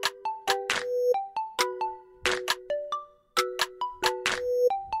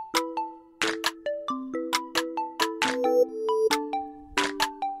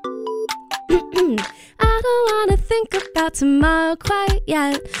 I don't wanna think about tomorrow quite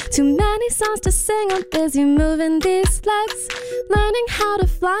yet. Too many songs to sing, I'm busy moving these legs. Learning how to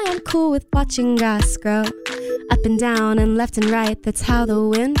fly, I'm cool with watching grass grow. Up and down and left and right, that's how the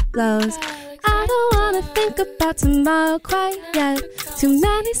wind blows. I don't wanna think about tomorrow quite yet. Too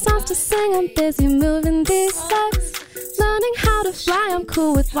many songs to sing, I'm busy moving these legs. Learning how to fly, I'm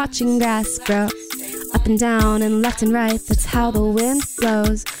cool with watching grass grow. Up and down and left and right, that's how the wind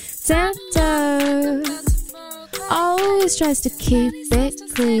blows. Santa always tries to keep it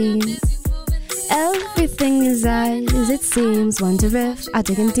clean. Everything is as it seems. Wonder if I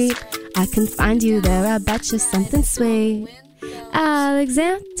dig in deep, I can find you there. I bet you something sweet.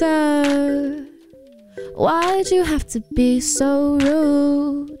 Alexander, why'd you have to be so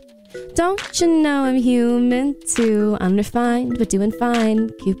rude? Don't you know I'm human too? Unrefined, but doing fine.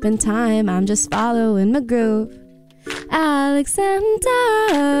 Keeping time, I'm just following my groove.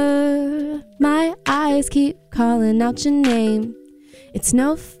 Alexander, my eyes keep calling out your name. It's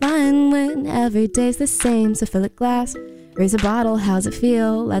no fun when every day's the same. So fill a glass, raise a bottle, how's it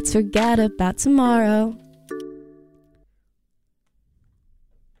feel? Let's forget about tomorrow.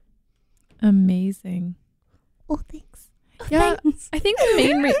 Amazing. Oh, thanks. Yeah, I think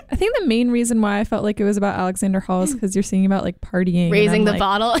the main reason why I felt like it was about Alexander Hall is because you're singing about like partying, Raising the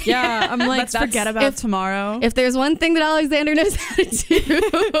bottle. Yeah, I'm like, Let's forget about tomorrow. If there's one thing that Alexander knows how to do.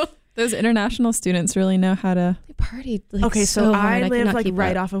 Those international students really know how to. They partied like Okay, so hard. I live cannot like keep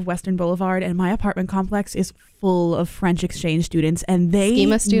right up. off of Western Boulevard, and my apartment complex is full of French exchange students, and they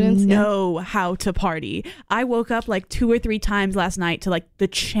Schema students, know how to party. I woke up like 2 or 3 times last night to like the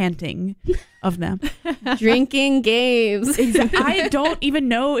chanting of them. Drinking games. Exactly. I don't even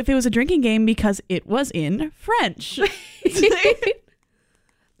know if it was a drinking game because it was in French.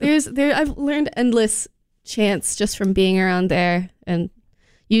 I've learned endless chants just from being around there, and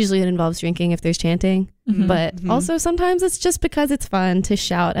usually it involves drinking if there's chanting, but also sometimes it's just because it's fun to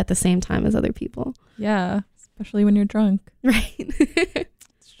shout at the same time as other people. Yeah, especially when you're drunk. Right.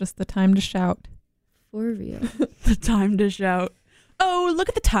 It's just the time to shout. For real. The time to shout. Oh, look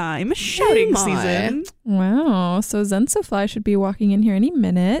at the time. Shouting season. Wow. So Zensofly should be walking in here any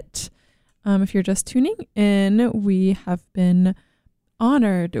minute. If you're just tuning in, we have been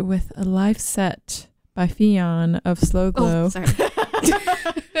honored with a live set by Phian of Slow Glow. Oh, sorry.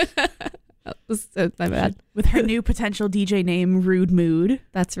 My bad. With her new potential DJ name, Rude Mood.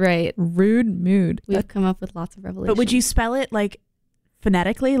 That's right. Rude Mood. We've come up with lots of revelations. But would you spell it like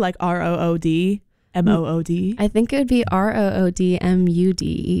phonetically, like ROOD? MOOD? I think it would be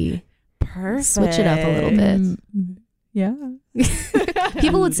ROODMUDE. Perfect. Switch it up a little bit. Yeah.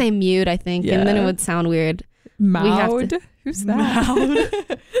 People would say mute, I think, and then it would sound weird. Moud? Who's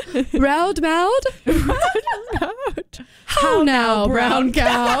that? Round mound? How now, brown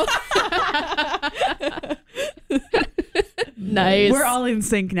cow? Nice. We're all in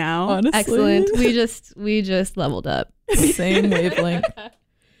sync now. Honestly. Excellent. We just leveled up. Same wavelength.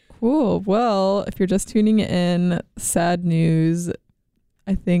 Cool. Well, if you're just tuning in, sad news.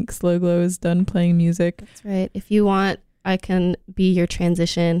 I think Slow Glow is done playing music. That's right. If you want, I can be your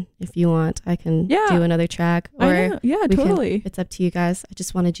transition. If you want, I can do another track. Or yeah, totally. It's up to you guys. I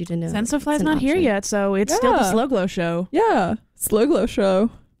just wanted you to know. Zensofly's not here yet, so it's still the Slow Glow show. Yeah. Slow Glow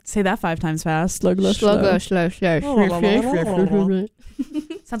show. Say that 5 times fast. Slow Glow Slow show. glow, slow.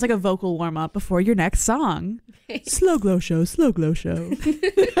 Sounds like a vocal warm-up before your next song. Slow Glow show, Slow Glow show.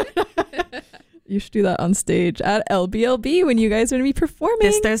 You should do that on stage at LBLB when you guys are going to be performing.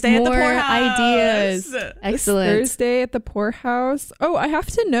 This Thursday at the More Poorhouse. ideas. Excellent. This Thursday at the Poorhouse. Oh, I have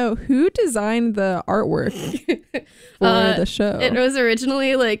to know, who designed the artwork for the show? It was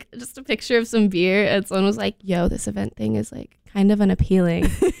originally like just a picture of some beer, and someone was like, yo, this event thing is like kind of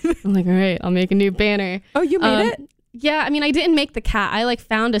unappealing. I'm like, all right, I'll make a new banner. Oh, you made it? Yeah, I mean, I didn't make the cat. I like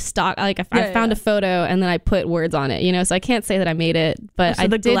found a stock, I found a photo, and then I put words on it, so I can't say that I made it, but so I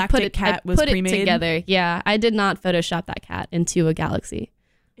the did galactic put it, cat I was put it pre-made? together. Yeah, I did not Photoshop that cat into a galaxy.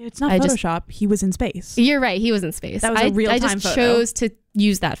 It's not I Photoshop. He was in space. You're right. He was in space. That was a real-time I just photo. chose to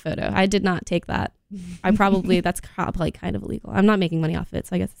use that photo. I did not take that. That's probably kind of illegal. I'm not making money off it,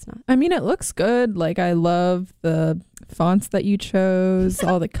 so I guess it's not. I mean, it looks good. Like, I love the fonts that you chose,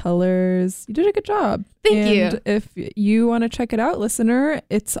 all the colors. You did a good job. Thank you. And if you want to check it out, listener,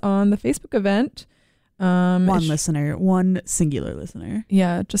 it's on the Facebook event. One listener, one singular listener.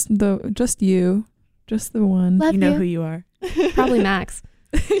 Yeah, just you, just the one. Love You know you. who you are. Probably Max.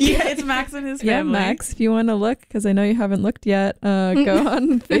 Yeah, it's Max and his family. Yeah, Max, if you want to look, because I know you haven't looked yet, go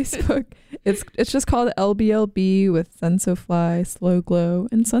on Facebook. It's just called LBLB with Zensofly, Slow Glow,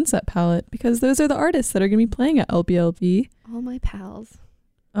 and Sunset Palette, because those are the artists that are going to be playing at LBLB. All my pals.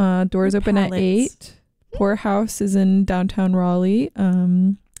 Doors open at palettes. 8. Poorhouse is in downtown Raleigh.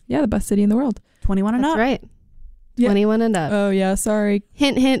 Yeah, the best city in the world. 21 and That's up. right. Yeah. 21 and up. Oh, yeah, sorry.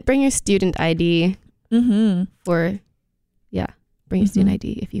 Hint, hint. Bring your student ID Mm-hmm. Bring your student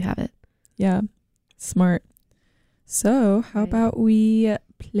ID if you have it. Yeah, smart. So how Right. about we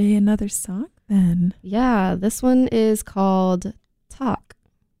play another song then? Yeah, this one is called Talk.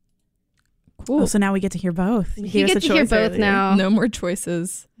 Cool. Oh, so now we get to hear both. You gave us get a to hear choice both earlier. now. No more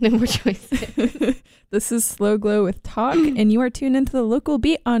choices. No more choices. This is Slow Glow with Talk, and you are tuned into the local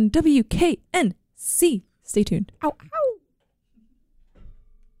beat on WKNC see. Stay tuned. Ow, ow.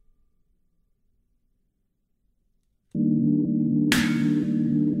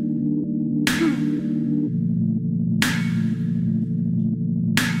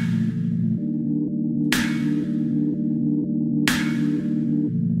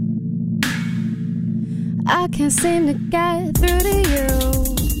 I can't seem to get through to you,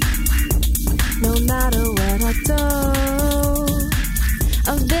 no matter what I do.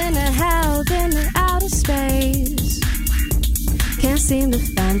 I've been to hell, been to outer space, can't seem to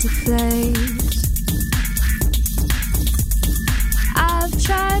find a place. I've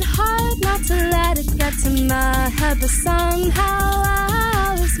tried hard not to let it get to my head, but somehow I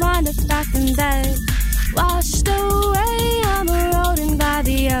always wind up back in bed, washed away. I'm eroding by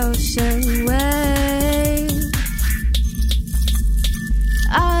the ocean wave.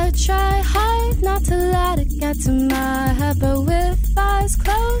 I try hard not to let it get to my head, but with eyes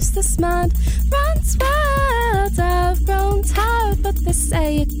closed this mind runs wild. I've grown tired, but they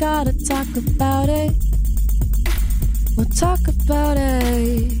say you gotta talk about it. We'll talk about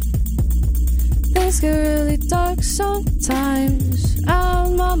it. Things get really dark sometimes.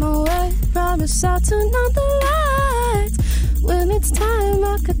 I'm on my way, promise I'll turn on the lights. When it's time,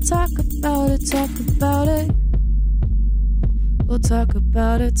 I could talk about it, talk about it. We'll talk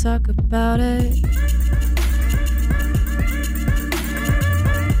about it, talk about it.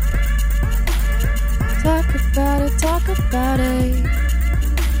 Talk about it, talk about it.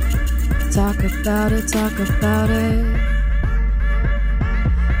 Talk about it, talk about it.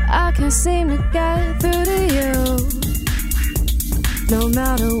 I can't seem to get through to you, no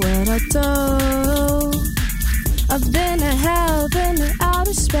matter what I do. I've been to hell, been to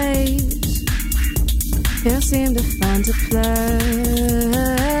outer space, can't seem to find a place.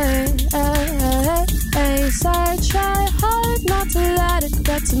 I try hard not to let it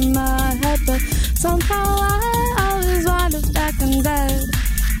get to my head, but somehow I always wind up back in bed.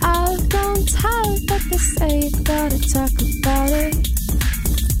 I've grown tired, but they say you gotta talk about it.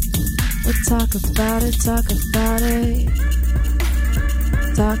 We'll talk about it, talk about it.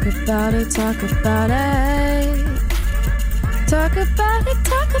 Talk about it, talk about it. Talk about it,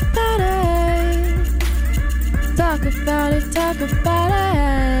 talk about it. Talk about it, talk about it.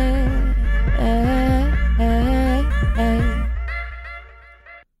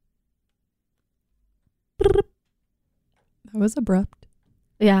 That was abrupt.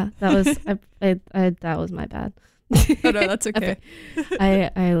 Yeah, that was that was my bad. Oh no, that's okay.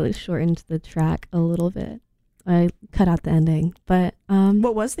 I shortened the track a little bit. I cut out the ending, but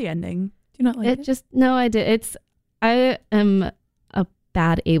What was the ending? Do you not like it? just no, I did. I am a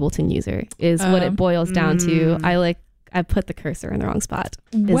bad Ableton user is what it boils down to. I put the cursor in the wrong spot.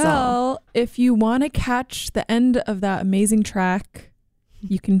 Well, if you want to catch the end of that amazing track,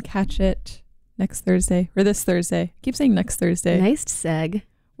 you can catch it next Thursday or this Thursday. I keep saying next Thursday. Nice seg.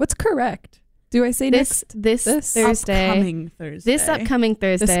 What's correct? Do I say This Thursday? Upcoming Thursday. This upcoming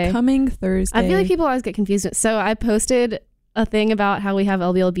Thursday. This coming Thursday. I feel like people always get confused. So I posted a thing about how we have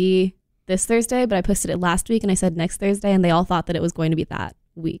LBLB this Thursday, but I posted it last week and I said next Thursday, and they all thought that it was going to be that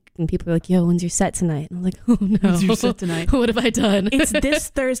week. And people were like, yo, when's your set tonight? And I'm like, oh no. When's your set tonight? What have I done? It's this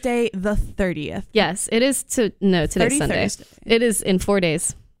Thursday, the 30th. Yes, it is today's Sunday. Thursday. It is in 4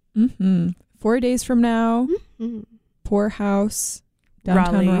 days. 4 days from now, Poorhouse,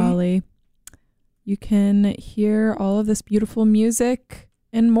 downtown Raleigh. You can hear all of this beautiful music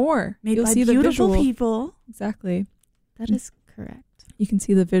and more. Made You'll by see the beautiful visual. people. Exactly. That is correct. You can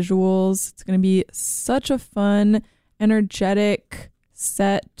see the visuals. It's going to be such a fun, energetic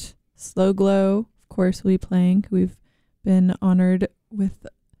set. Slow Glow, of course, will be playing. We've been honored with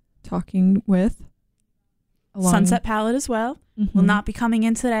talking with. Sunset Palette as well. Will not be coming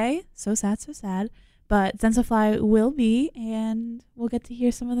in today. So sad, so sad. But Zensofly will be, and we'll get to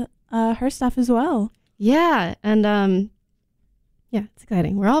hear some of the her stuff as well. Yeah, and yeah, it's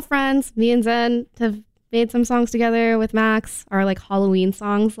exciting. We're all friends. Me and Zen have made some songs together with Max, our like Halloween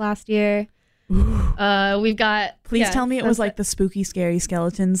songs last year. We've got Please tell me it was like the spooky scary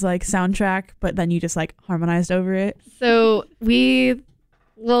skeletons like soundtrack, but then you just like harmonized over it. So me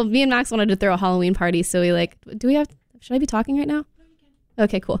and Max wanted to throw a Halloween party, so we like, should I be talking right now?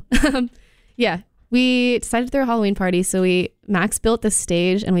 Okay, cool. Yeah, we decided to throw a Halloween party, so Max built this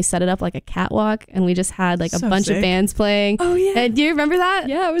stage and we set it up like a catwalk, and we just had like a bunch of bands playing. Oh yeah. And do you remember that?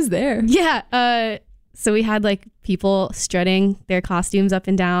 Yeah, I was there. Yeah. So we had like people strutting their costumes up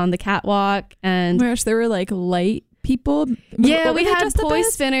and down the catwalk, and Oh my gosh, there were like light people. yeah, What were we they had dressed up poi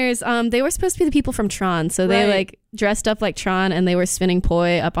as? spinners. They were supposed to be the people from Tron, so they Right. like dressed up like Tron, and they were spinning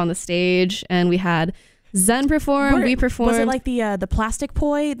poi up on the stage. And we had Zen performed. We performed. Was it like the plastic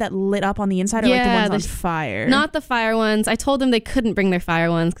poi that lit up on the inside, or like the ones on fire? Not the fire ones. I told them they couldn't bring their fire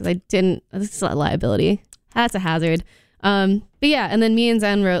ones because I didn't. This is a liability. That's a hazard. But yeah, and then me and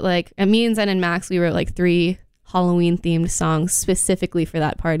Zen and Max, we wrote like 3 Halloween themed songs specifically for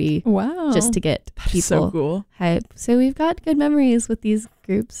that party. Wow. Just to get people so cool. hype. So we've got good memories with these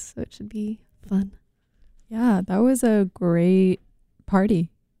groups, so it should be fun. Yeah, that was a great party.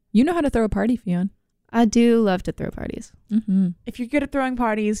 You know how to throw a party, Phian. I do love to throw parties. Mm-hmm. If you're good at throwing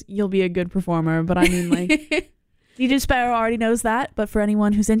parties, you'll be a good performer. But I mean, like, DJ Sparrow already knows that. But for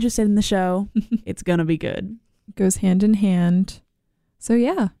anyone who's interested in the show, it's going to be good. It goes hand in hand. So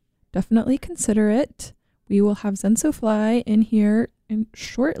yeah, definitely consider it. We will have Zensofly in here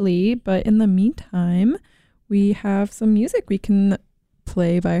shortly. But in the meantime, we have some music we can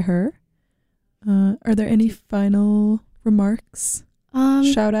play by her. Are there any final remarks?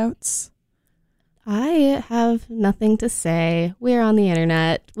 Shout outs? I have nothing to say. We're on the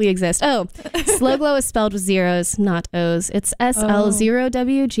internet. We exist. Oh, Slow Glow is spelled with zeros, not O's. It's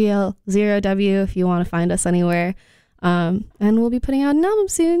SL0W, GL0W if you want to find us anywhere. And we'll be putting out an album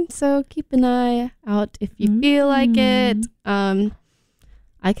soon, so keep an eye out if you feel like it. That's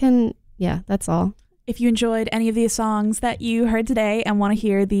all. If you enjoyed any of these songs that you heard today and want to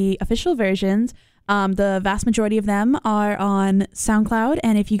hear the official versions, the vast majority of them are on SoundCloud.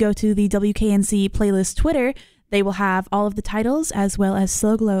 And if you go to the WKNC playlist Twitter, they will have all of the titles as well as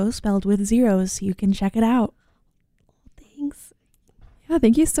Slow Glow spelled with zeros. You can check it out. Thanks. Yeah,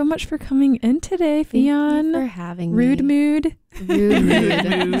 thank you so much for coming in today, Phian. Thank you for having Rude me. mood. Rude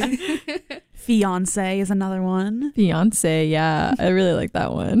mood. Fiance is another one. Fiance, yeah. I really like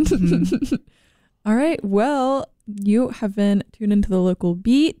that one. All right. Well, you have been tuned into the local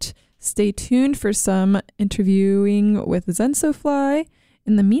beat. Stay tuned for some interviewing with Zensofly.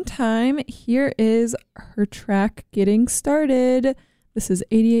 In the meantime, here is her track, Getting Started. This is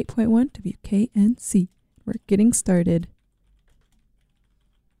 88.1 WKNC. We're getting started.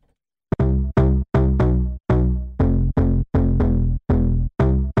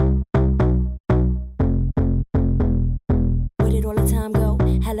 Where did all the time go?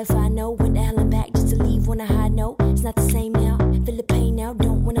 Hell if I know. When the hell I'm back just to leave on a high note. It's not the same now. Feel the pain now.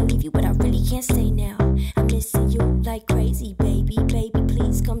 Don't wanna leave you, but I really can't stay now. I'm missing you like crazy, baby. Baby,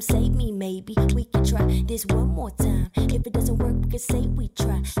 please come save me, maybe. We can try this one more time. If it doesn't work, we can say we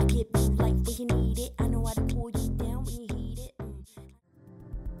try. I give you life when you need it. I know how to pull you down when you need it.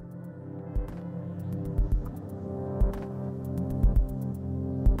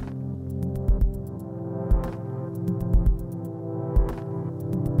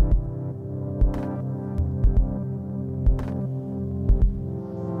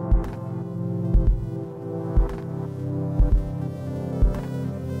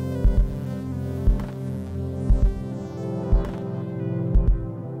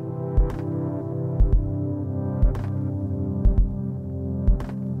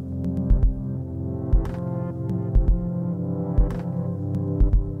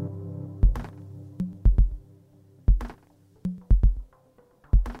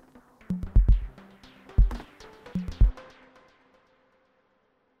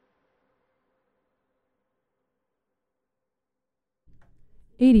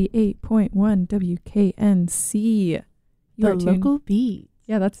 .1 WKNC. The local beat.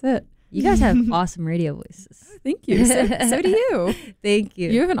 Yeah, that's it. You guys have awesome radio voices. Thank you. So do you. Thank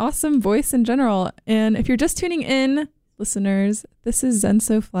you. You have an awesome voice in general. And if you're just tuning in, listeners, this is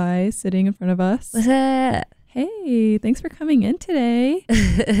Zensofly sitting in front of us. What's up? Hey, thanks for coming in today.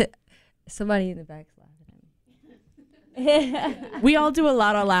 Somebody in the back's laughing. We all do a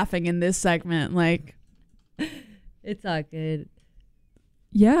lot of laughing in this segment. Like, it's all good.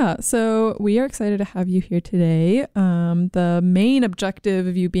 Yeah, so we are excited to have you here today. The main objective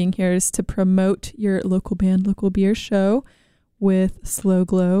of you being here is to promote your local band, Local Beer show with Slow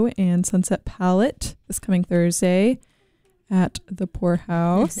Glow and Sunset Palette this coming Thursday at the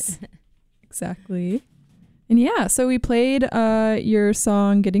Poorhouse. Exactly. And yeah, so we played your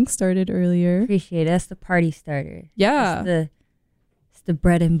song Getting Started earlier. Appreciate it. That's the party starter. Yeah. It's the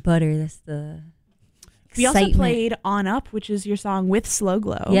bread and butter. That's the we also excitement. played On Up, which is your song with Slow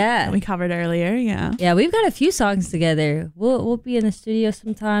Glow. Yeah. That we covered earlier. Yeah. Yeah, we've got a few songs together. We'll be in the studio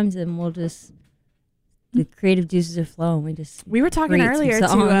sometimes and we'll just, the creative juices are flowing. We were talking create earlier to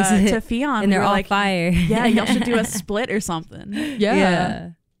songs. Phian. And they're we were all like, fire. yeah, y'all should do a split or something.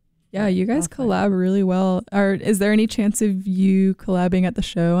 Yeah, you guys collab really well. Is there any chance of you collabing at the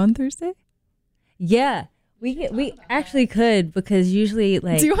show on Thursday? Yeah. We actually could, because usually,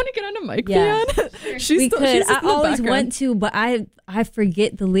 like, do you want to get on a mic, yeah. Phian? We could. I always want to, but I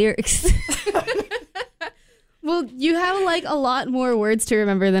forget the lyrics. Well, you have like a lot more words to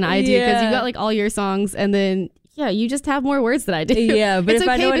remember than I do because you got like all your songs and then you just have more words than I do. Yeah, but it's if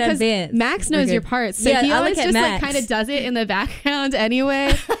okay I know in because advance, Max knows your parts. So he always just like kind of does it in the background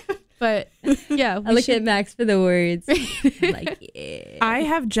anyway. But yeah, I look at Max for the words. Like, yeah. I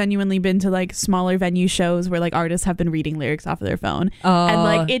have genuinely been to like smaller venue shows where like artists have been reading lyrics off of their phone. Oh, and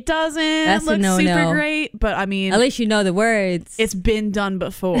like it doesn't look super great, but I mean, at least you know the words. It's been done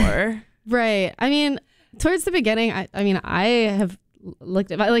before. Right. I mean, towards the beginning, I have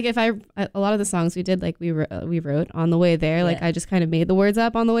looked at like if a lot of the songs we did like we wrote on the way there, like I just kind of made the words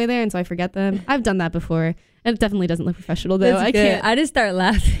up on the way there, and so I forget them. I've done that before, and it definitely doesn't look professional though. I can't. I just start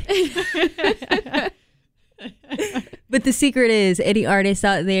laughing. But the secret is, any artists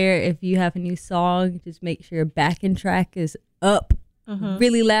out there, if you have a new song, just make sure your backing track is up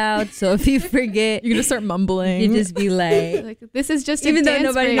really loud. So if you forget, you can just start mumbling. You just be like this is just even though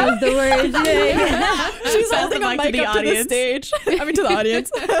nobody knows the words. She's holding a mic up to the stage. I mean, to the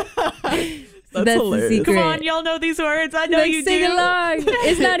audience. That's the secret. Come on, y'all know these words. I know like, you sing do. along.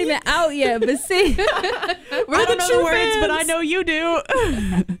 It's not even out yet, but sing. I don't know the words, but I know you do.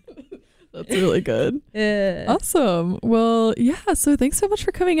 That's really good. Yeah. Awesome. Well, yeah. So thanks so much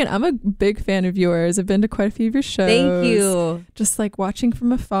for coming in. I'm a big fan of yours. I've been to quite a few of your shows. Thank you. Just like watching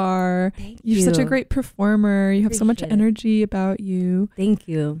from afar. Thank You're you. such a great performer. You have so much energy about you. Thank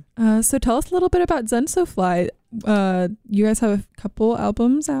you. So tell us a little bit about Zensofly. You guys have a couple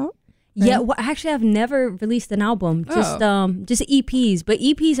albums out. Right? Yeah, well, actually, I've never released an album. Just EPs. But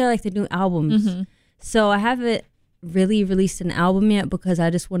EPs are like the new albums. Mm-hmm. So I haven't really released an album yet because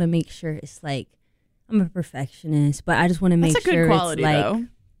I just want to make sure it's like, I'm a perfectionist, but I just want to make sure quality, it's like though.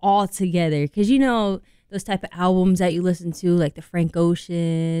 All together. Because you know those type of albums that you listen to, like the Frank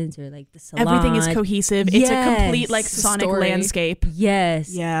Oceans or like the Salon. Everything is cohesive. Yes. It's a complete like sonic landscape.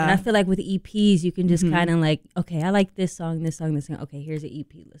 Yes. Yeah. And I feel like with EPs, you can just kind of like, okay, I like this song, this song, this song. Okay, here's an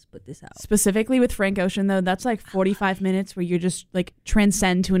EP. Let's put this out. Specifically with Frank Ocean, though, that's like 45 minutes where you're just like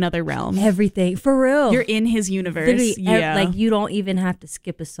transcend to another realm. Everything. For real. You're in his universe. Literally, like you don't even have to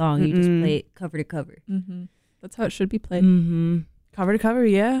skip a song. You just play it cover to cover. Mm-hmm. That's how it should be played. Mm-hmm. Cover to cover,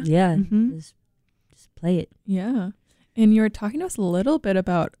 yeah. Yeah. Mm-hmm. Just play it. Yeah. And you were talking to us a little bit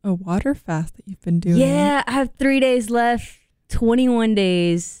about a water fast that you've been doing. Yeah, I have 3 days left. 21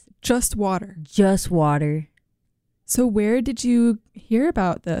 days. Just water. Just water. So where did you hear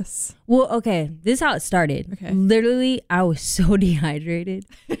about this? Well, okay. This is how it started. Okay. Literally, I was so dehydrated.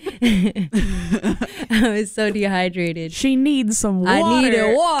 I was so dehydrated. She needs some water. I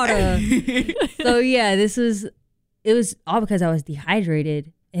needed water. So yeah, it was all because I was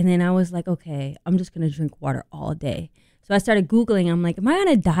dehydrated. And then I was like, okay, I'm just going to drink water all day. So I started Googling. I'm like, am I going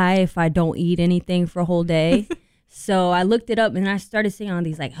to die if I don't eat anything for a whole day? So I looked it up and I started seeing all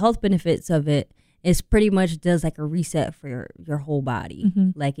these like health benefits of it. It's pretty much does like a reset for your whole body.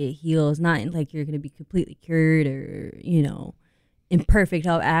 Mm-hmm. Like it heals, not like you're going to be completely cured or, you know, in perfect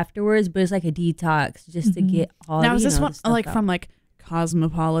health afterwards, but it's like a detox just to get all. Now, is this one like out. from like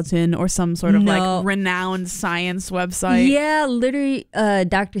Cosmopolitan or some sort of like renowned science website? Yeah, literally,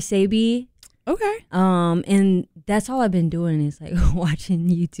 Dr. Sebi. Okay. And that's all I've been doing is like watching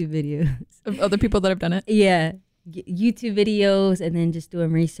YouTube videos Of other people that have done it? Yeah, YouTube videos and then just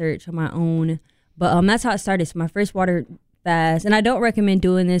doing research on my own. But that's how it started. So my first water fast, and I don't recommend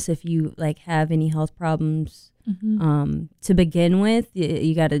doing this if you like have any health problems. Mm-hmm. To begin with,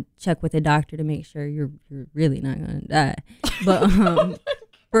 you got to check with a doctor to make sure you're really not gonna die. But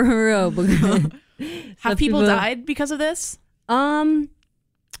for real, have people died because of this?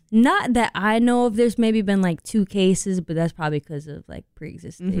 Not that I know of. There's maybe been like 2 cases, but that's probably because of like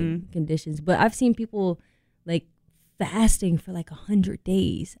pre-existing conditions. But I've seen people like fasting for like 100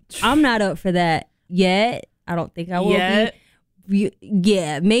 days. I'm not up for that yet. I don't think I will be.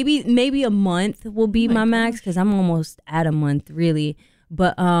 Yeah, maybe a month will be my max because I'm almost at a month really.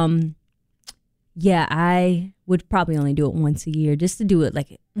 But yeah, I would probably only do it once a year just to do it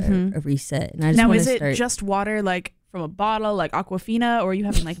like a reset. And I just now, is it just water like from a bottle like Aquafina, or are you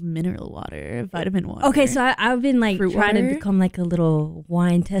having like mineral water, vitamin water? Okay, so I've been like trying to become like a little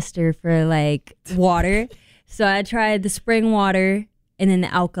wine tester for like water. So I tried the spring water. And then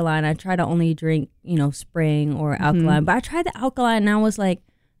the alkaline, I try to only drink, spring or alkaline. But I tried the alkaline and I was like,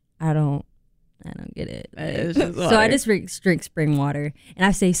 I don't get it. So I just drink spring water. And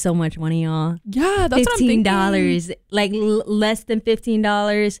I save so much money, y'all. Yeah, that's what I'm thinking. $15, like less than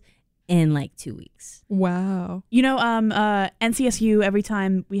 $15 in like 2 weeks. Wow. NCSU, every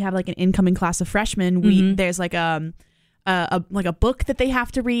time we have like an incoming class of freshmen, there's like like a book that they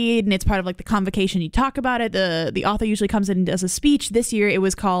have to read, and it's part of like the convocation. You talk about it. The author usually comes in and does a speech. This year it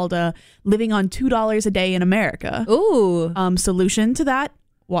was called "Living on $2 a Day in America." Ooh. Solution to that: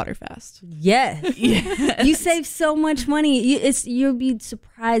 water fast. Yes. You save so much money. You'll be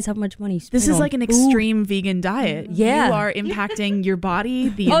surprised how much money you spend. This is like an extreme vegan diet. Yeah. You are impacting your body,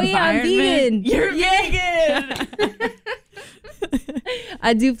 the Oh, environment. yeah, I'm vegan. You're vegan.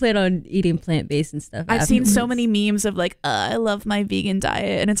 I do plan on eating plant-based and stuff. I've seen so afterwards. many memes of like, I love my vegan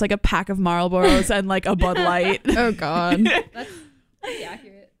diet, and it's like a pack of Marlboros and like a Bud Light. Oh God. Pretty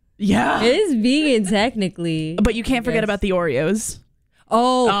accurate. Yeah. It is vegan technically. But you can't forget about the Oreos.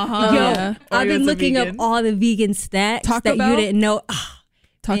 Oh, Uh-huh. yo, Yeah. I've been Oreos are looking up vegan. all the vegan snacks Taco that Bell? you didn't know.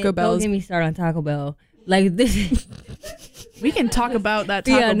 Taco Don't Bell's. get me started on Taco Bell. Like this. We can talk about that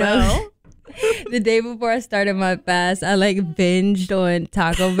Taco Yeah, no. Bell. The day before I started my fast, I like binged on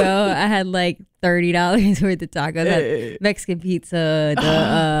Taco Bell. I had like $30 worth of tacos. I had Mexican pizza,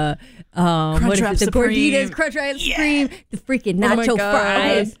 the what is Crunchwrap it? The Supreme. Gorditas, Crunchwrap Supreme, the freaking Oh my nacho God.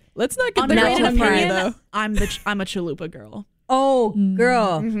 fries. Let's not get the Underrated girl on here opinion, though. I'm a chalupa girl. Oh,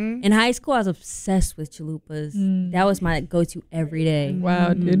 girl. Mm-hmm. In high school, I was obsessed with chalupas. That was my go-to every day.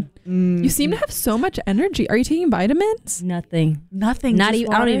 Wow, dude. You seem to have so much energy. Are you taking vitamins? Nothing. Nothing. Not just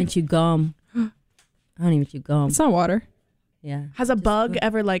even. I don't water. even chew gum. I don't even chew gum. It's not water. Yeah. Has a bug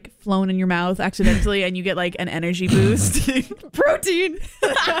ever like flown in your mouth accidentally and you get like an energy boost? Protein.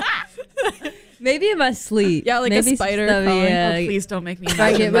 Maybe in my sleep. Yeah, like a Maybe spider stuff, crawling. yeah. Oh, please don't make me I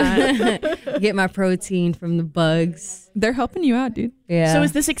imagine that. get my protein from the bugs. They're helping you out, dude. Yeah. So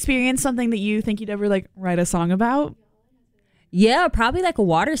is this experience something that you think you'd ever like write a song about? Yeah, probably like a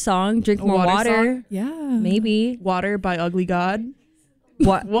water song. Drink more water. song? Yeah. Maybe. Water by Ugly God.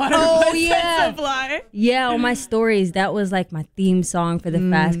 What? Water Oh, by yeah. Zensofly. Yeah, on my stories, that was like my theme song for the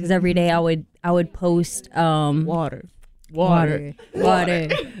fast. Because every day I would post Water. water.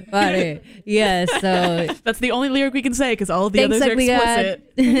 Yeah. So That's the only lyric we can say because all of the thanks, others are ugly God.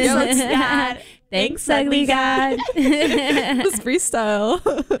 explicit. God. Thanks, ugly God. This freestyle.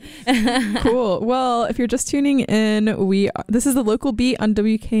 Cool. Well, if you're just tuning in, this is the local beat on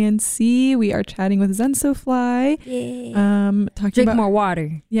WKNC. We are chatting with Zensofly. Talking Drink about more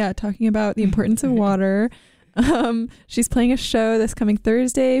water. Yeah, talking about the importance of water. She's playing a show this coming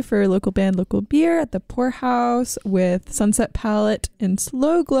Thursday for local band Local Beer at the Poorhouse with Sunset Palette and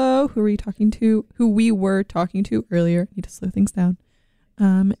Slow Glow, who we were talking to earlier. Need to slow things down.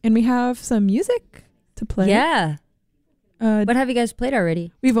 And we have some music to play. Yeah. What have you guys played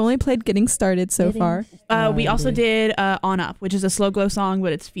already? We've only played Getting Started so far. We also did On Up, which is a Slow Glow song,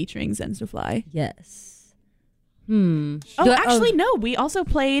 but it's featuring Zensofly. Yes. Oh, actually, no. We also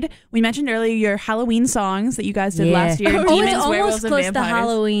played, we mentioned earlier, your Halloween songs that you guys did last year. Oh, Demons, it's Werewolves, almost and close to Vampires.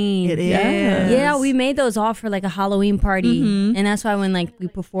 Halloween. It is. Yeah, we made those all for like a Halloween party. And that's why when like we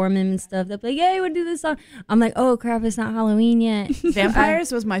perform them and stuff, they're like, yeah, you would do this song. I'm like, oh crap, it's not Halloween yet.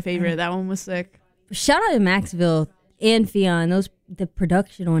 Vampires was my favorite. That one was sick. Shout out to Maxville and Phian. The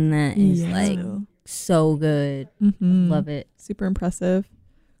production on that is like so good. Love it. Super impressive.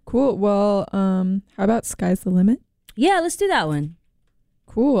 Cool. Well, how about Sky's the Limit? Yeah, let's do that one.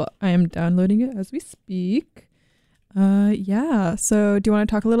 Cool. I am downloading it as we speak. Yeah. So do you want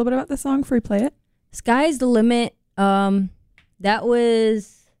to talk a little bit about the song before we play it? Sky's the Limit. That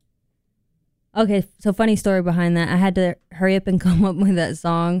was okay. So funny story behind that. I had to hurry up and come up with that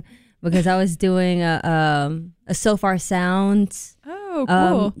song because I was doing a So Far Sounds Oh,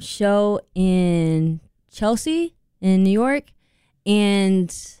 cool. show in Chelsea in New York,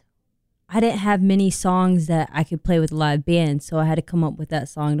 and I didn't have many songs that I could play with a live band, so I had to come up with that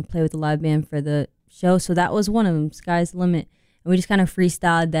song to play with the live band for the show. So that was one of them, Sky's the Limit. And we just kind of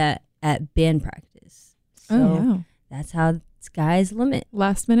freestyled that at band practice. So that's how Sky's the Limit.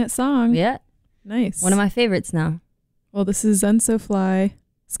 Last minute song. Yeah. Nice. One of my favorites now. Well, this is Zensofly,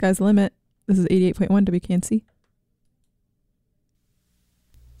 Sky's the Limit. This is 88.1 WKNC.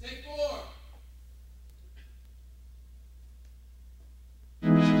 Take 4.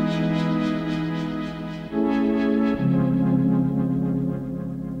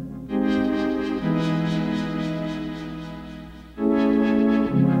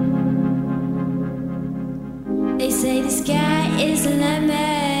 They say the sky is the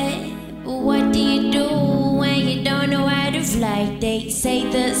limit, but what do you do when you don't know how to fly? They say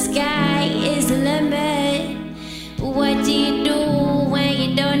the sky is the limit, but what do you do when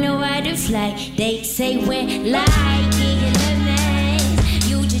you don't know how to fly? They say when life is your limit,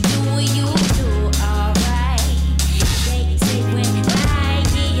 you just do what you do, alright. They say when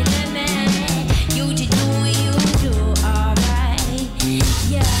life is your limit, you just do what you do, alright.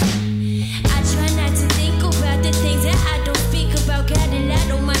 Yeah. I try not to think about the things that I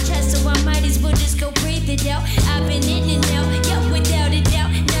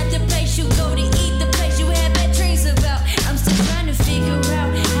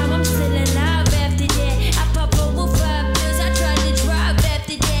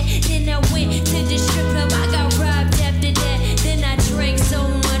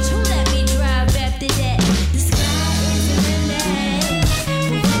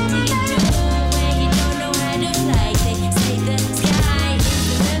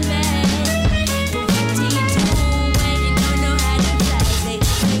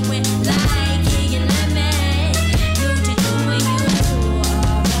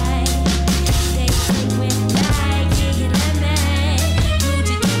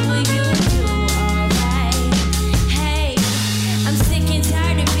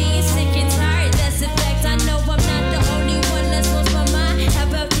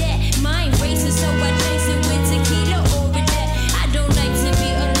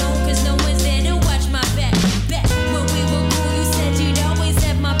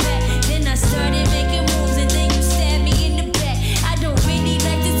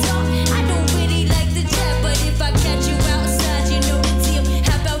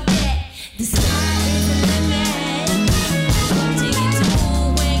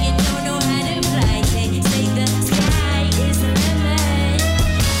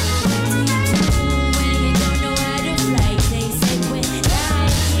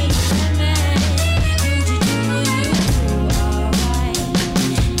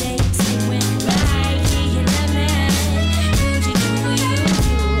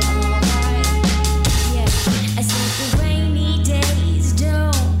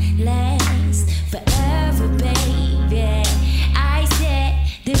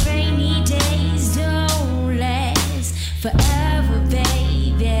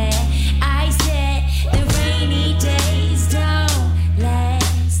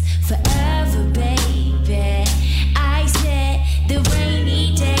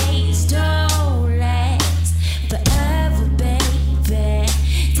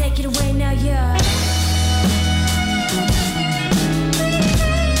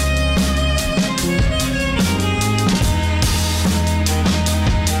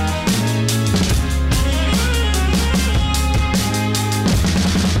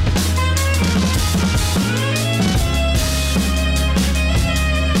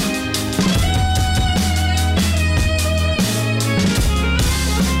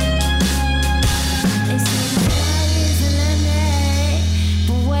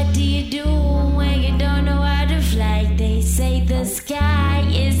sky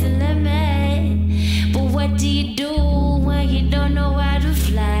is the limit. But what do you do when you don't know how to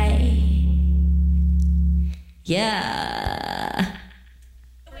fly? Yeah.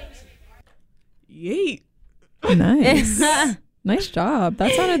 Yeet. Nice. Nice job.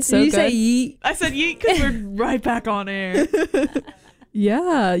 That sounded so Did you good. say yeet? I said yeet because we're right back on air.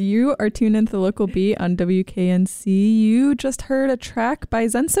 Yeah, you are tuned into the local beat on WKNC. You just heard a track by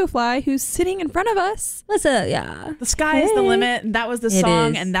Zensofly, who's sitting in front of us. What's up, y'all? The sky is the limit. And that was the It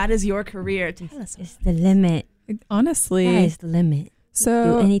song, is. and that is your career. Tell us. It's the limit. Honestly. That is the limit. Do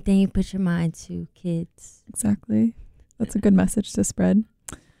So, anything you put your mind to, kids. exactly. That's a good message to spread.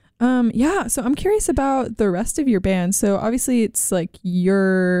 Yeah, so I'm curious about the rest of your band. So obviously it's like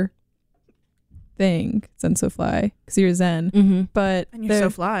your thing, Zensofly, because you're Zen. Mm-hmm. But And you're so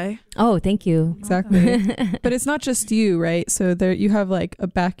fly. Oh, thank you. exactly. But it's not just you, right? So there you have like a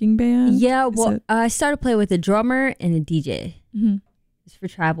backing band. Yeah, Is well, it- I started playing with a drummer and a DJ. Mhm. It's for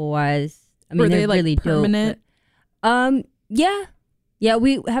travel wise. I mean, Were they they're like really permanent? dope. Yeah. Yeah,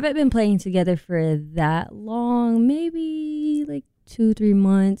 we haven't been playing together for that long, maybe like 2-3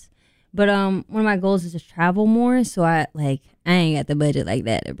 months. But one of my goals is to travel more, so I ain't got the budget like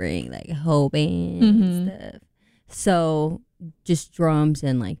that to bring like a whole band and stuff. So just drums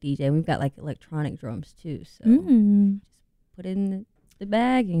and like DJ. We've got like electronic drums too. So put it in the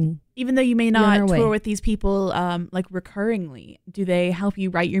bag and Even though you may You're on not our tour way. with these people like recurringly, do they help you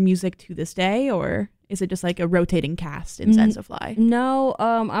write your music to this day, or is it just like a rotating cast in Zensofly? No,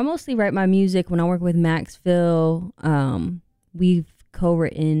 I mostly write my music when I work with Maxville. We've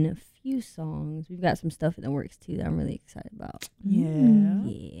co-written a few songs. We've got some stuff in the works too that I'm really excited about. Yeah.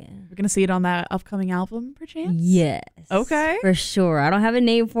 Yeah. We're going to see it on that upcoming album, perchance? Yes. Okay. For sure. I don't have a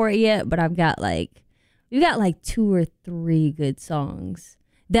name for it yet, but we've got like 2 or 3 good songs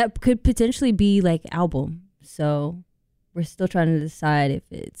that could potentially be like album. So we're still trying to decide if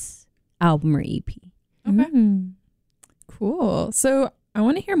it's album or EP. Okay. Cool. So I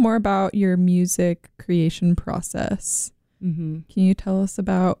want to hear more about your music creation process. Mm-hmm. Can you tell us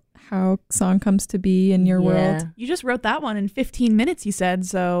about how song comes to be in your world? You just wrote that one in 15 minutes, you said.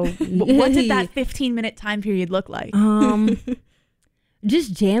 So what did that 15-minute time period look like?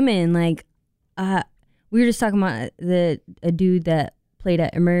 Just jamming. Like, we were just talking about a dude that played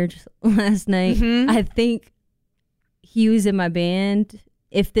at Emerge last night. Mhm. I think he was in my band.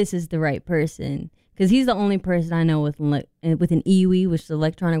 If this is the right person, because he's the only person I know with an EWI, which is an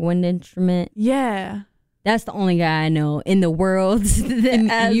electronic wind instrument. Yeah. That's the only guy I know in the world.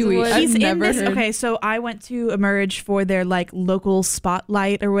 EWI. I've He's in never this. heard. Okay, so I went to Emerge for their like local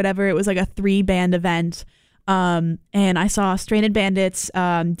spotlight or whatever. It was like a 3-band event. And I saw Stranded Bandits,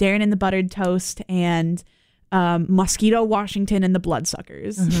 Darren and the Buttered Toast, and Mosquito Washington and the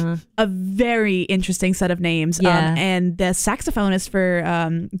Bloodsuckers. A very interesting set of names. Yeah. And the saxophonist for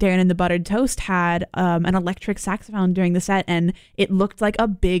Darren and the Buttered Toast had an electric saxophone during the set, and it looked like a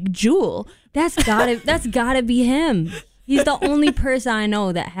big jewel. That's gotta be him. He's the only person I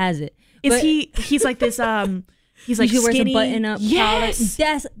know that has it. Is But he's like this he's like he wears a skinny button-up collar.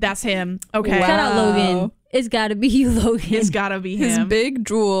 Yes, that's him. Okay. Wow. Shout out Logan. It's gotta be you, Logan. It's gotta be His him. big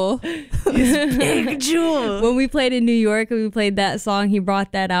jewel. big jewel. When we played in New York and we played that song, he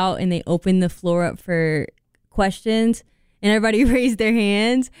brought that out and they opened the floor up for questions and everybody raised their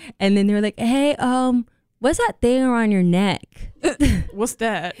hands and then they were like, hey, what's that thing around your neck? What's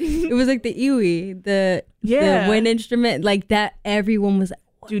that? It was like the EWI, the Yeah. wind instrument, like that. Everyone was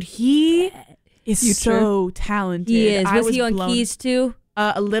like, Dude, he is Future. so talented. he is. I Was he on blown- keys too?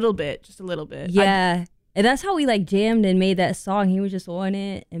 A little bit, just a little bit. Yeah. And that's how we like jammed and made that song. He was just on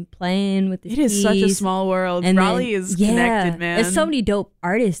it and playing with the It is such a keys. small world. And Raleigh then- is yeah, connected, man. There's so many dope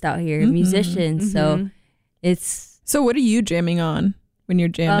artists out here, musicians. So it's So what are you jamming on when you're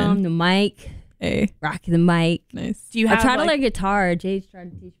jamming? the mic, Hey, rocking the mic. nice. Do you I have try to like, learn guitar. Jay's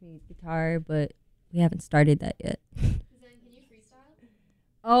trying to teach me guitar, but we haven't started that yet.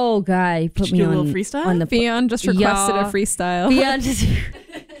 Oh God, he put Should me you do a on little freestyle? on the Phian just requested Yeah. a freestyle. Yeah, just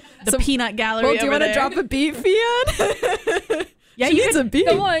the So- peanut gallery Well, do you over want to there? drop a beat, Phian? Yeah, she you needs a beat.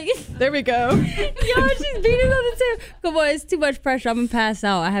 come on. There we go. Yo, she's beating on the table. Come on, it's too much pressure. I'm gonna pass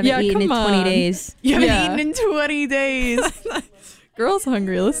out. I haven't Yeah, eaten in come 20 on. days. You haven't Yeah. eaten in 20 days. Girl's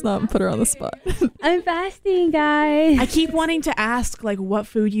hungry. Let's not put her on the spot. I'm fasting, guys. I keep wanting to ask like what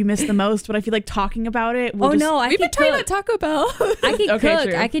food you miss the most, but I feel like talking about it will Oh just, no, I We've been can talking cook. about Taco Bell. I can Okay, cook.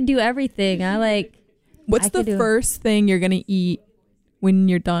 true. I can do everything. I like. What's I the could do- first thing you're gonna eat when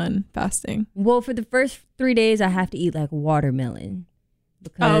you're done fasting? Well, for the first 3 days, I have to eat like watermelon. Oh,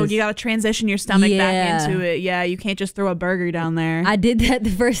 Because you gotta transition your stomach Yeah. back into it. Yeah, you can't just throw a burger down there. I did that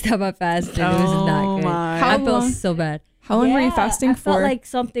the first time I fasted. It was Oh not good. my. How I felt long- so bad. How long were you fasting I for? felt like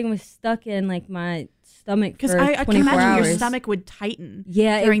something was stuck in like my stomach for Because I 24 can imagine hours. your stomach would tighten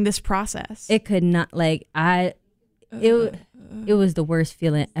Yeah, during this process. it could not like it was the worst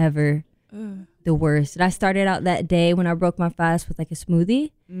feeling ever. The worst. And I started out that day when I broke my fast with like a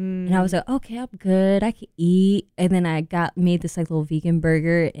smoothie, and I was like, okay, I'm good, I can eat. And then I made this like little vegan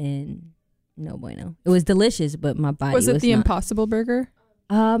burger, and no bueno. It was delicious, but my body was it the not. Impossible Burger?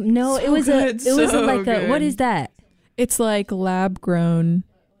 No, So it was good, like good. what is that? It's like lab grown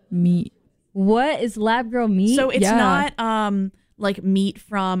meat. What is lab grown meat? So it's Yeah. not like meat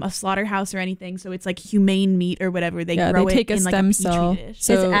from a slaughterhouse or anything. So it's like humane meat or whatever. They grow they take it a in like stem a petri cell. dish.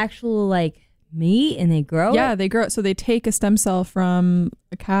 So it's actual like meat, and they grow yeah, it? they grow it. So they take a stem cell from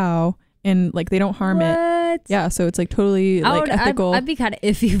a cow and like they don't harm it. What? Yeah, so it's like totally like ethical. I'd be kind of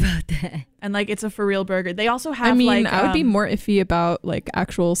iffy about that. And like it's a for real burger. They also have I mean, like I would be more iffy about like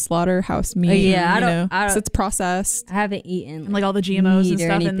actual slaughterhouse meat. yeah, I you don't- know, I don't- 'cause it's processed. I haven't eaten and like all the GMOs meat and or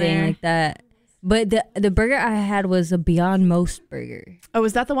stuff in anything there. like that. But the burger I had was a Beyond Most burger. Oh,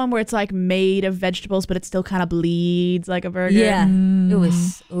 is that the one where it's like made of vegetables, but it still kind of bleeds like a burger? Yeah, Mm. it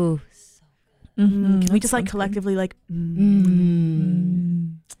was. Oh, Mhm. Can we just like collectively like?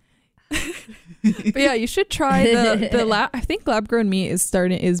 Mm. But yeah, you should try the I think lab grown meat is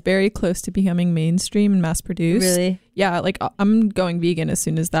very close to becoming mainstream and mass produced. really? Yeah, like I'm going vegan as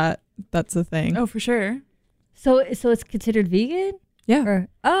soon as that's the thing. Oh, for sure. So it's considered vegan? Yeah. Or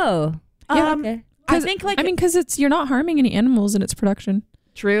okay. I think like because you're not harming any animals in its production.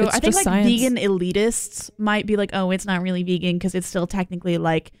 true. it's I think just like science. vegan elitists might be like, oh, it's not really vegan because it's still technically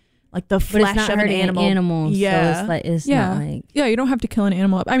like the But flesh it's not of an hurting animal. Yeah. Yeah. So it's Yeah. not like. Yeah, you don't have to kill an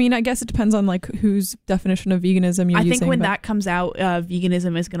animal. I mean, I guess it depends on like whose definition of veganism you're I using. think when but- that comes out,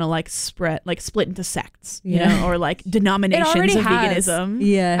 veganism is gonna like split into sects, you Yeah. know, or like denominations already of has. veganism.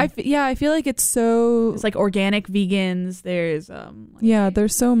 Yeah. I feel like it's so. It's like organic vegans. There's Yeah,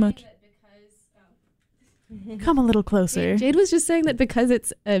 there's so much. come a little closer. Jade was just saying that because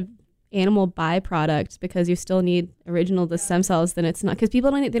it's a animal byproduct, because you still need the stem cells, then it's not, because people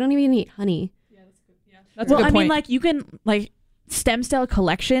they don't even eat honey. That's Well, a good I mean, point. like you can like stem cell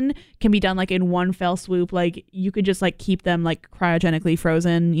collection can be done like in one fell swoop. Like you could just like keep them like cryogenically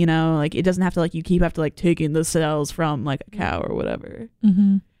frozen. You know, like it doesn't have to like have to like take in the cells from like a cow or whatever.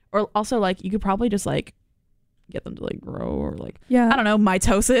 Mm-hmm. Or also like you could probably just like get them to like grow or like Yeah, I don't know,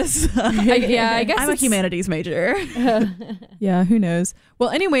 mitosis. I guess I'm a it's- humanities major. Yeah, who knows? Well,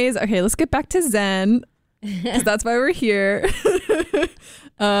 anyways, okay, let's get back to Zen because that's why we're here.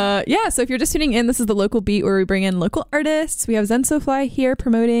 So if you're just tuning in, this is the local beat where we bring in local artists. We have Zensofly here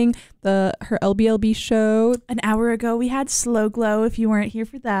promoting her LBLB show. An hour ago we had Slow Glow. If you weren't here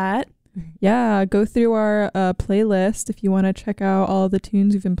for that, Yeah, go through our playlist if you want to check out all the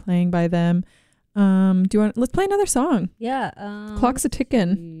tunes we've been playing by them. Let's play another song. Yeah. Clock's a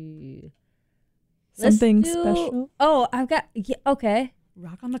ticking. Something special. Oh, I've got. Yeah, okay.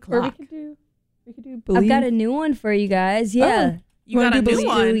 rock on the Or clock. we could do I've got Believe. a new one for you guys. Yeah. You wanna got a do new Believe?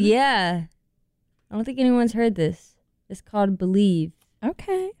 one. Yeah. I don't think anyone's heard this. It's called Believe,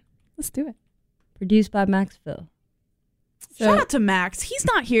 Okay, let's do it. produced by Maxville. Shout out to Max. He's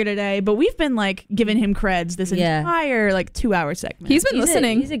not here today, but we've been like giving him creds this Yeah. entire like 2-hour segment. He's been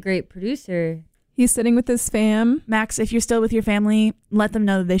listening. He's a great producer. He's sitting with his fam. Max, if you're still with your family, let them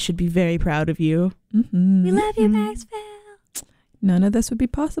know that they should be very proud of you. Mm-hmm. We love you, Maxville. None of this would be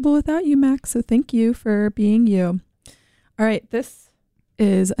possible without you, Max. So thank you for being you. All right, this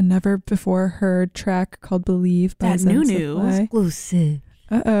is a never before heard track called Believe by That new Zensofly. Exclusive.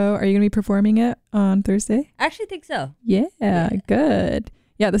 Uh-oh, are you going to be performing it on Thursday? I actually think so. Yeah, good.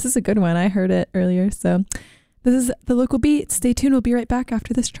 Yeah, this is a good one. I heard it earlier. So this is the local beat. Stay tuned. We'll be right back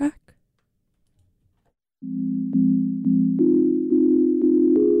after this track.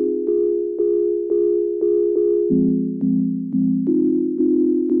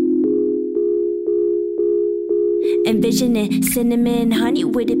 Envisioning cinnamon, honey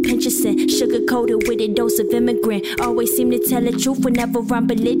with a pinch of scent, sugar coated with a dose of immigrant. Always seem to tell the truth whenever I'm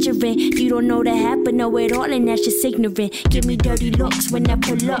belligerent. You don't know the half, but know it all, and that's just ignorant. Give me dirty looks when I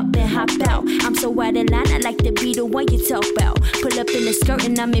pull up and hop out. I'm so out of line, I like to be the one you talk about. Pull up in the skirt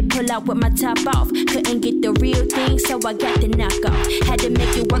and I may pull out with my top off. Couldn't get the real thing, so I got the knockoff. Had to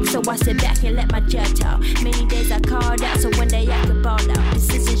make it work, so I sit back and let my jet talk. Many days I called out, so one day I could ball out.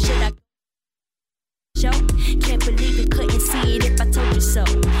 This isn't shit I show. Can't believe you couldn't see it if I told you so.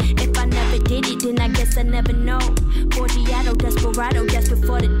 If I never did it, then I guess I never know. Borgiato, desperado, desperate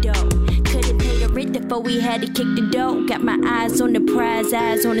for the dough. Couldn't pay the rent before we had to kick the dough. Got my eyes on the prize,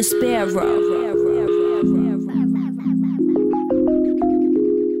 eyes on the sparrow.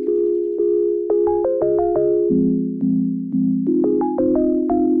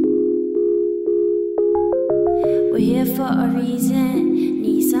 here for a reason.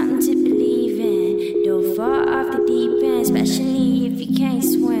 Need something to believe in. Don't fall off the deep end, especially if you can't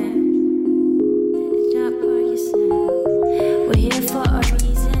swim. Jump or you swim. We're here for a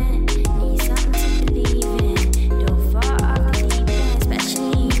reason. Need something to believe in. Don't fall off the deep end,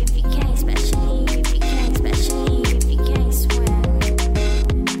 especially if you can't, especially if you can't, especially if you can't swim.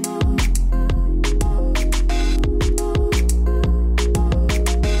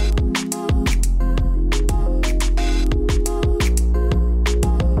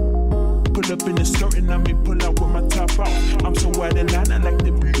 Pull up in the skirt and I may pull out with my top out. I'm so wide and line, I like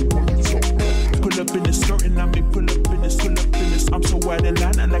to be the one you talk about. Pull up in the skirt and I may pull up in this, pull up in this. I'm so wide and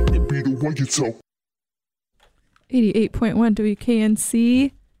line, I like to be the one you talk. 88.1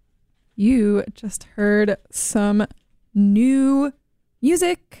 WKNC. You just heard some new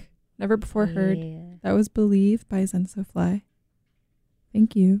music, never before heard. That was Believe by Zensofly.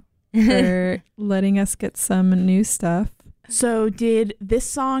 Thank you for letting us get some new stuff. So did this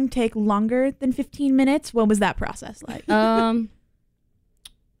song take longer than 15 minutes? What was that process like?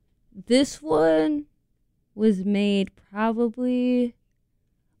 This one was made probably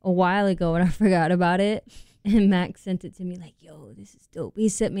a while ago and I forgot about it. And Max sent it to me like, yo, this is dope. He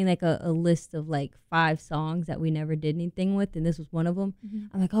sent me like a list of like 5 songs that we never did anything with. And this was one of them. Mm-hmm.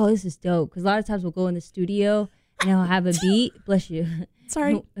 I'm like, oh, this is dope. Because a lot of times we'll go in the studio and he'll have a beat. Bless you.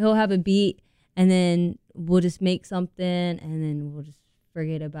 Sorry. He'll have a beat and then we'll just make something and then we'll just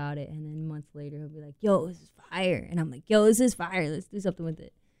forget about it. And then months later, he'll be like, yo, this is fire. And I'm like, yo, this is fire. Let's do something with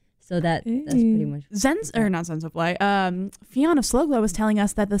it. So that's pretty much not Zensofly. Phian of Slow Glow was telling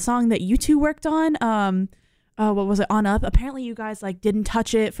us that the song that you two worked on, what was it, On Up? Apparently you guys like didn't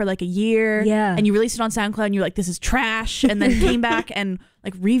touch it for like a year. Yeah. And you released it on SoundCloud and you're like, this is trash. And then came back and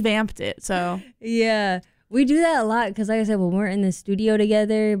like revamped it. So yeah. We do that a lot because, like I said, when we're in the studio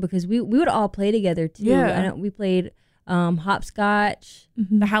together, because we would all play together too. Yeah. We played hopscotch.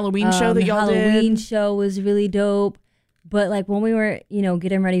 Mm-hmm. The Halloween show that y'all did. The Halloween show was really dope. But like when we were,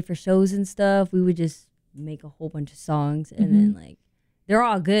 getting ready for shows and stuff, we would just make a whole bunch of songs and then like they're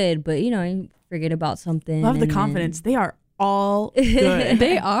all good, but you forget about something. Love the confidence. They are all good.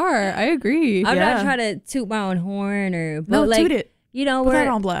 They are. I agree. I'm not trying to toot my own horn but like, toot it. Put that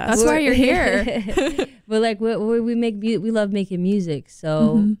on blast. That's why you're here. But like we love making music,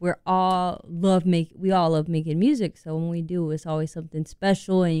 so we all love making music. So when we do, it's always something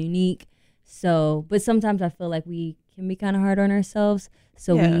special and unique. So, but sometimes I feel like we can be kind of hard on ourselves.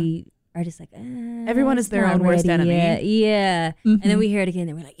 So we are just like, everyone is their own worst enemy. Yeah. And then we hear it again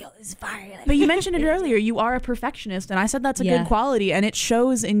and we're like, yo, this is fire. Like, but you mentioned it earlier. You are a perfectionist, and I said that's a good quality, and it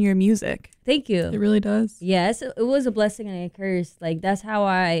shows in your music. Thank you. It really does. Yes, it was a blessing and a curse. Like that's how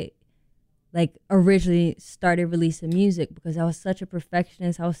I originally started releasing music, because I was such a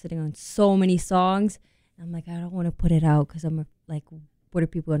perfectionist. I was sitting on so many songs. And I'm like, I don't want to put it out because I'm like, what are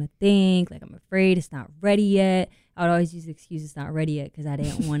people going to think? Like, I'm afraid it's not ready yet. I would always use the excuse it's not ready yet because I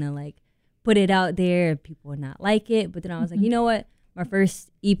didn't want to like put it out there and people would not like it. But then I was like, you know what? My first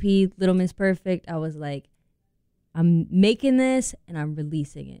EP, Little Miss Perfect, I was like, I'm making this and I'm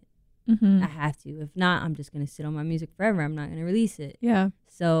releasing it. I have to. If not, I'm just going to sit on my music forever. I'm not going to release it. Yeah.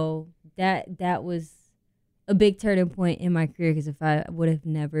 So that was a big turning point in my career, because if I would have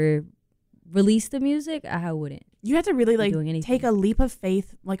never released the music, I wouldn't. You have to really like take a leap of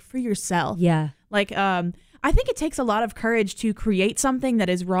faith like for yourself. Yeah. Like I think it takes a lot of courage to create something that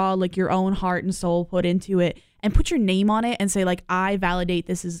is raw, like your own heart and soul put into it, and put your name on it and say like, I validate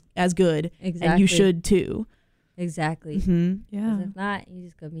this as good. Exactly. And you should too. Exactly. Yeah. If not, you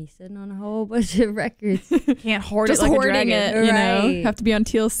just gonna be sitting on a whole bunch of records. Can't hoard just it like hoarding a dragon. it, Right. Have to be on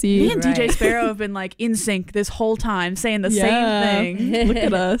TLC. Me and DJ Sparrow have been like in sync this whole time, saying the same thing. Look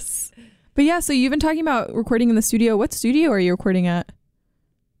at us. But yeah, so you've been talking about recording in the studio. What studio are you recording at?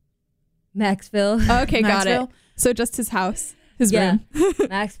 Maxville. Okay, got it. So just his house, his room.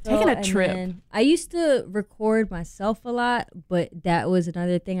 Maxville. Taking a trip. I used to record myself a lot, but that was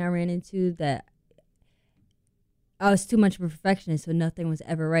another thing I ran into, that I was too much of a perfectionist, so nothing was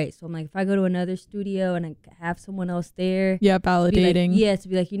ever right. So I'm like, if I go to another studio and I have someone else there. Yeah, validating. To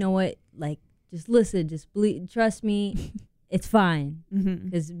be like, you know what? Like, just listen, just believe, trust me. It's fine.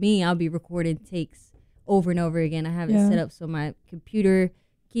 Because I'll be recording takes over and over again. I have it set up so my computer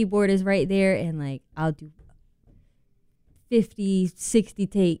keyboard is right there, and like I'll do 50, 60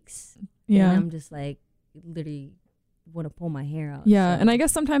 takes. Yeah. And I'm just like literally want to pull my hair out. Yeah. So. And I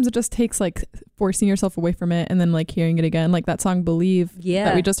guess sometimes it just takes like forcing yourself away from it and then like hearing it again. Like that song Believe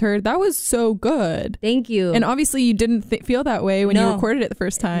that we just heard. That was so good. Thank you. And obviously you didn't feel that way when you recorded it the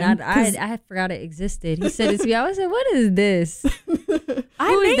first time. I had forgot it existed. He said it to me. I was like, what is this?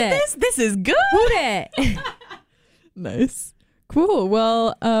 I made this? This is good. Who that? Nice. Cool.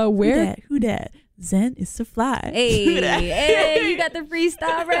 Well, where? Who dat? Zen is to fly. Hey, you got the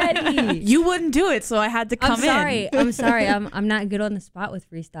freestyle ready. You wouldn't do it, so I had to come in. I'm sorry. I'm not good on the spot with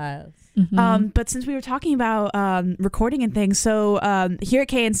freestyles. But since we were talking about recording and things, so here at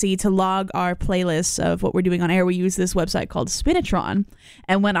KNC, to log our playlists of what we're doing on air, we use this website called Spinatron.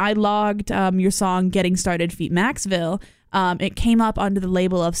 And when I logged your song "Getting Started" feat. Maxville, it came up under the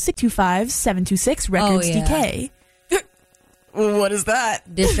label of 625-726 Records DK. What is that?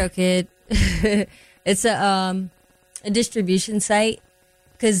 DistroKid. It's a distribution site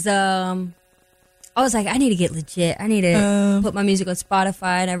because I was like, I need to get legit. I need to put my music on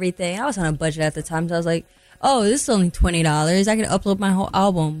Spotify and everything. I was on a budget at the time, so I was like, oh, this is only $20. I can upload my whole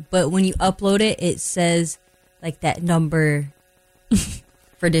album. But when you upload it, it says like that number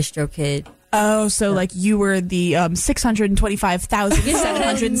for DistroKid. Oh, so like you were the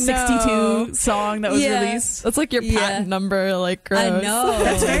 625,762 song that was released. That's like your patent number, like gross. I know.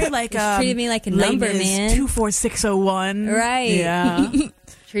 That's very like treated me like a number, man. 24601. Right. Yeah.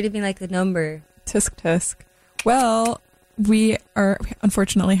 Treated me like a number. Tisk tisk. Well, we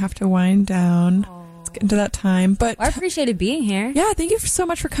unfortunately have to wind down. Let's get into that time. But I appreciated being here. Yeah, thank you so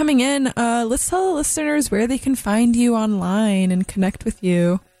much for coming in. Let's tell the listeners where they can find you online and connect with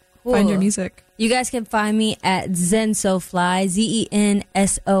you. Cool. Find your music. You guys can find me at Zensofly,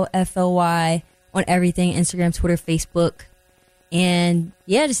 ZENSOFLY, on everything, Instagram, Twitter, Facebook. And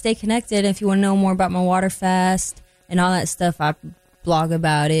yeah, just stay connected. If you want to know more about my water fast and all that stuff, I vlog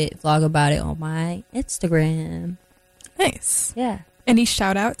about it on my Instagram. Nice. Yeah. Any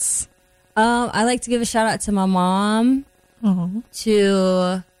shout outs? I like to give a shout out to my mom,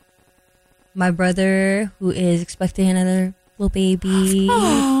 to my brother who is expecting another little baby.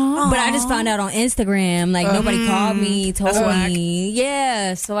 But I just found out on Instagram, like nobody called me, told me.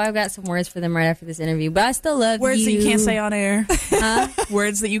 Yeah, so I've got some words for them right after this interview. But I still love words you. Words that you can't say on air. Huh?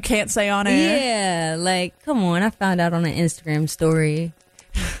 Words that you can't say on air. Yeah, like come on, I found out on an Instagram story.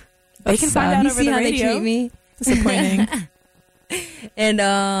 They can find out you over see the how radio. They treat me. Disappointing.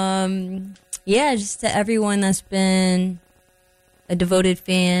 And yeah, just to everyone that's been a devoted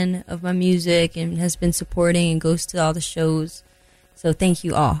fan of my music and has been supporting and goes to all the shows. So thank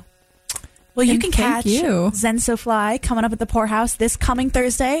you all. Well, you can thank catch you. Zensofly coming up at the Poorhouse this coming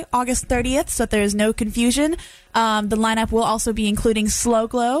Thursday, August 30th, so there is no confusion. The lineup will also be including Slow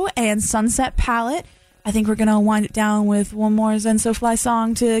Glow and Sunset Palette. I think we're going to wind it down with one more Zensofly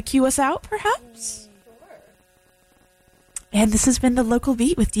song to cue us out, perhaps. And this has been The Local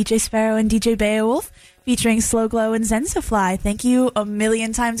Beat with DJ Sparrow and DJ Beowulf, featuring Slow Glow and Zensofly. Thank you a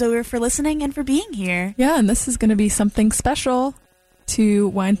million times over for listening and for being here. Yeah, and this is going to be something special to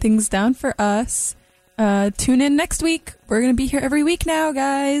wind things down for us. Tune in next week. We're going to be here every week now,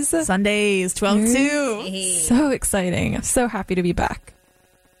 guys. Sundays, 12 to 2. Hey. So exciting. I'm so happy to be back.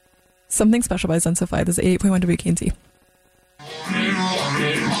 Something Special by Zensofly. This is 88.1 WKNC.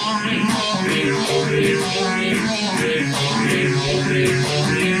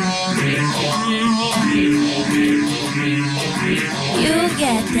 You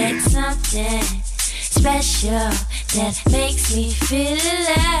get that something special that makes me feel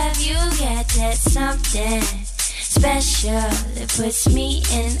alive. You got that something special that puts me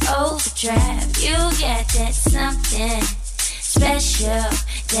in overdrive. You got that something special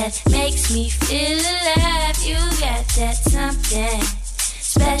that makes me feel alive. You got that something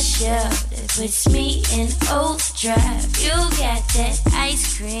special that puts me in overdrive. You got that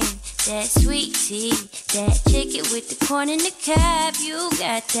ice cream, that sweet tea, that chicken with the corn in the cob. You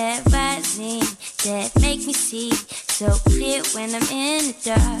got that Visine that make me see so clear when I'm in the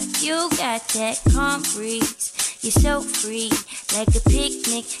dark. You got that calm breeze, you're so free, like a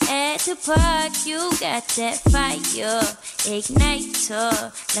picnic at the park. You got that fire,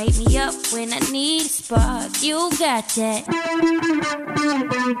 igniter, light me up when I need a spark. You got that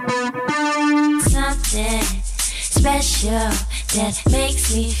something special that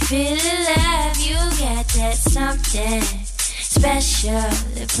makes me feel alive. You got that something special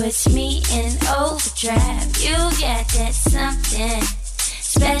that puts me in overdrive. You got that something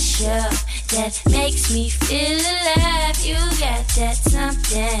special that makes me feel alive. You got that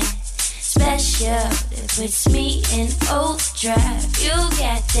something special that puts me in overdrive. You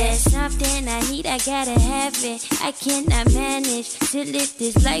got that something I need, I gotta have it. I cannot manage to live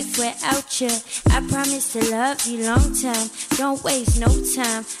this life without you. I promise to love you long time, don't waste no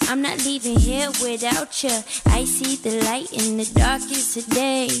time. I'm not leaving here without you. I see the light in the darkest of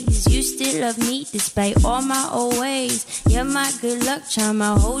days. You still love me despite all my old ways. You're my good luck charm,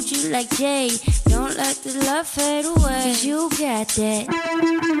 I'll hold you like Jay. Don't let the love fade away, 'cause you got that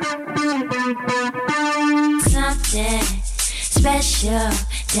something special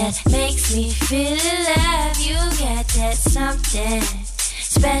that makes me feel alive. You got that something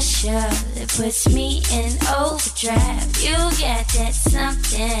special that puts me in overdrive. You got that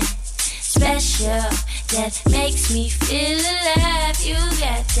something special that makes me feel alive. You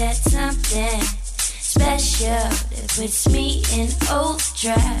got that something special that puts me in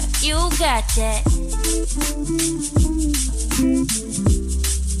overdrive. You got that.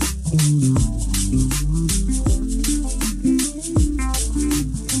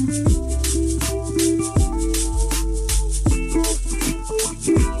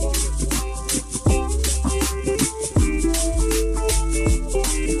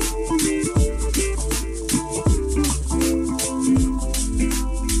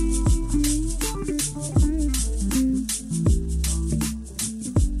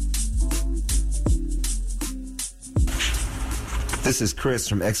 This is Chris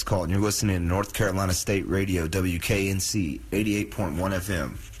from X-Cult, and you're listening to North Carolina State Radio, WKNC, 88.1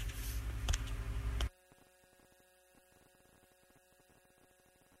 FM.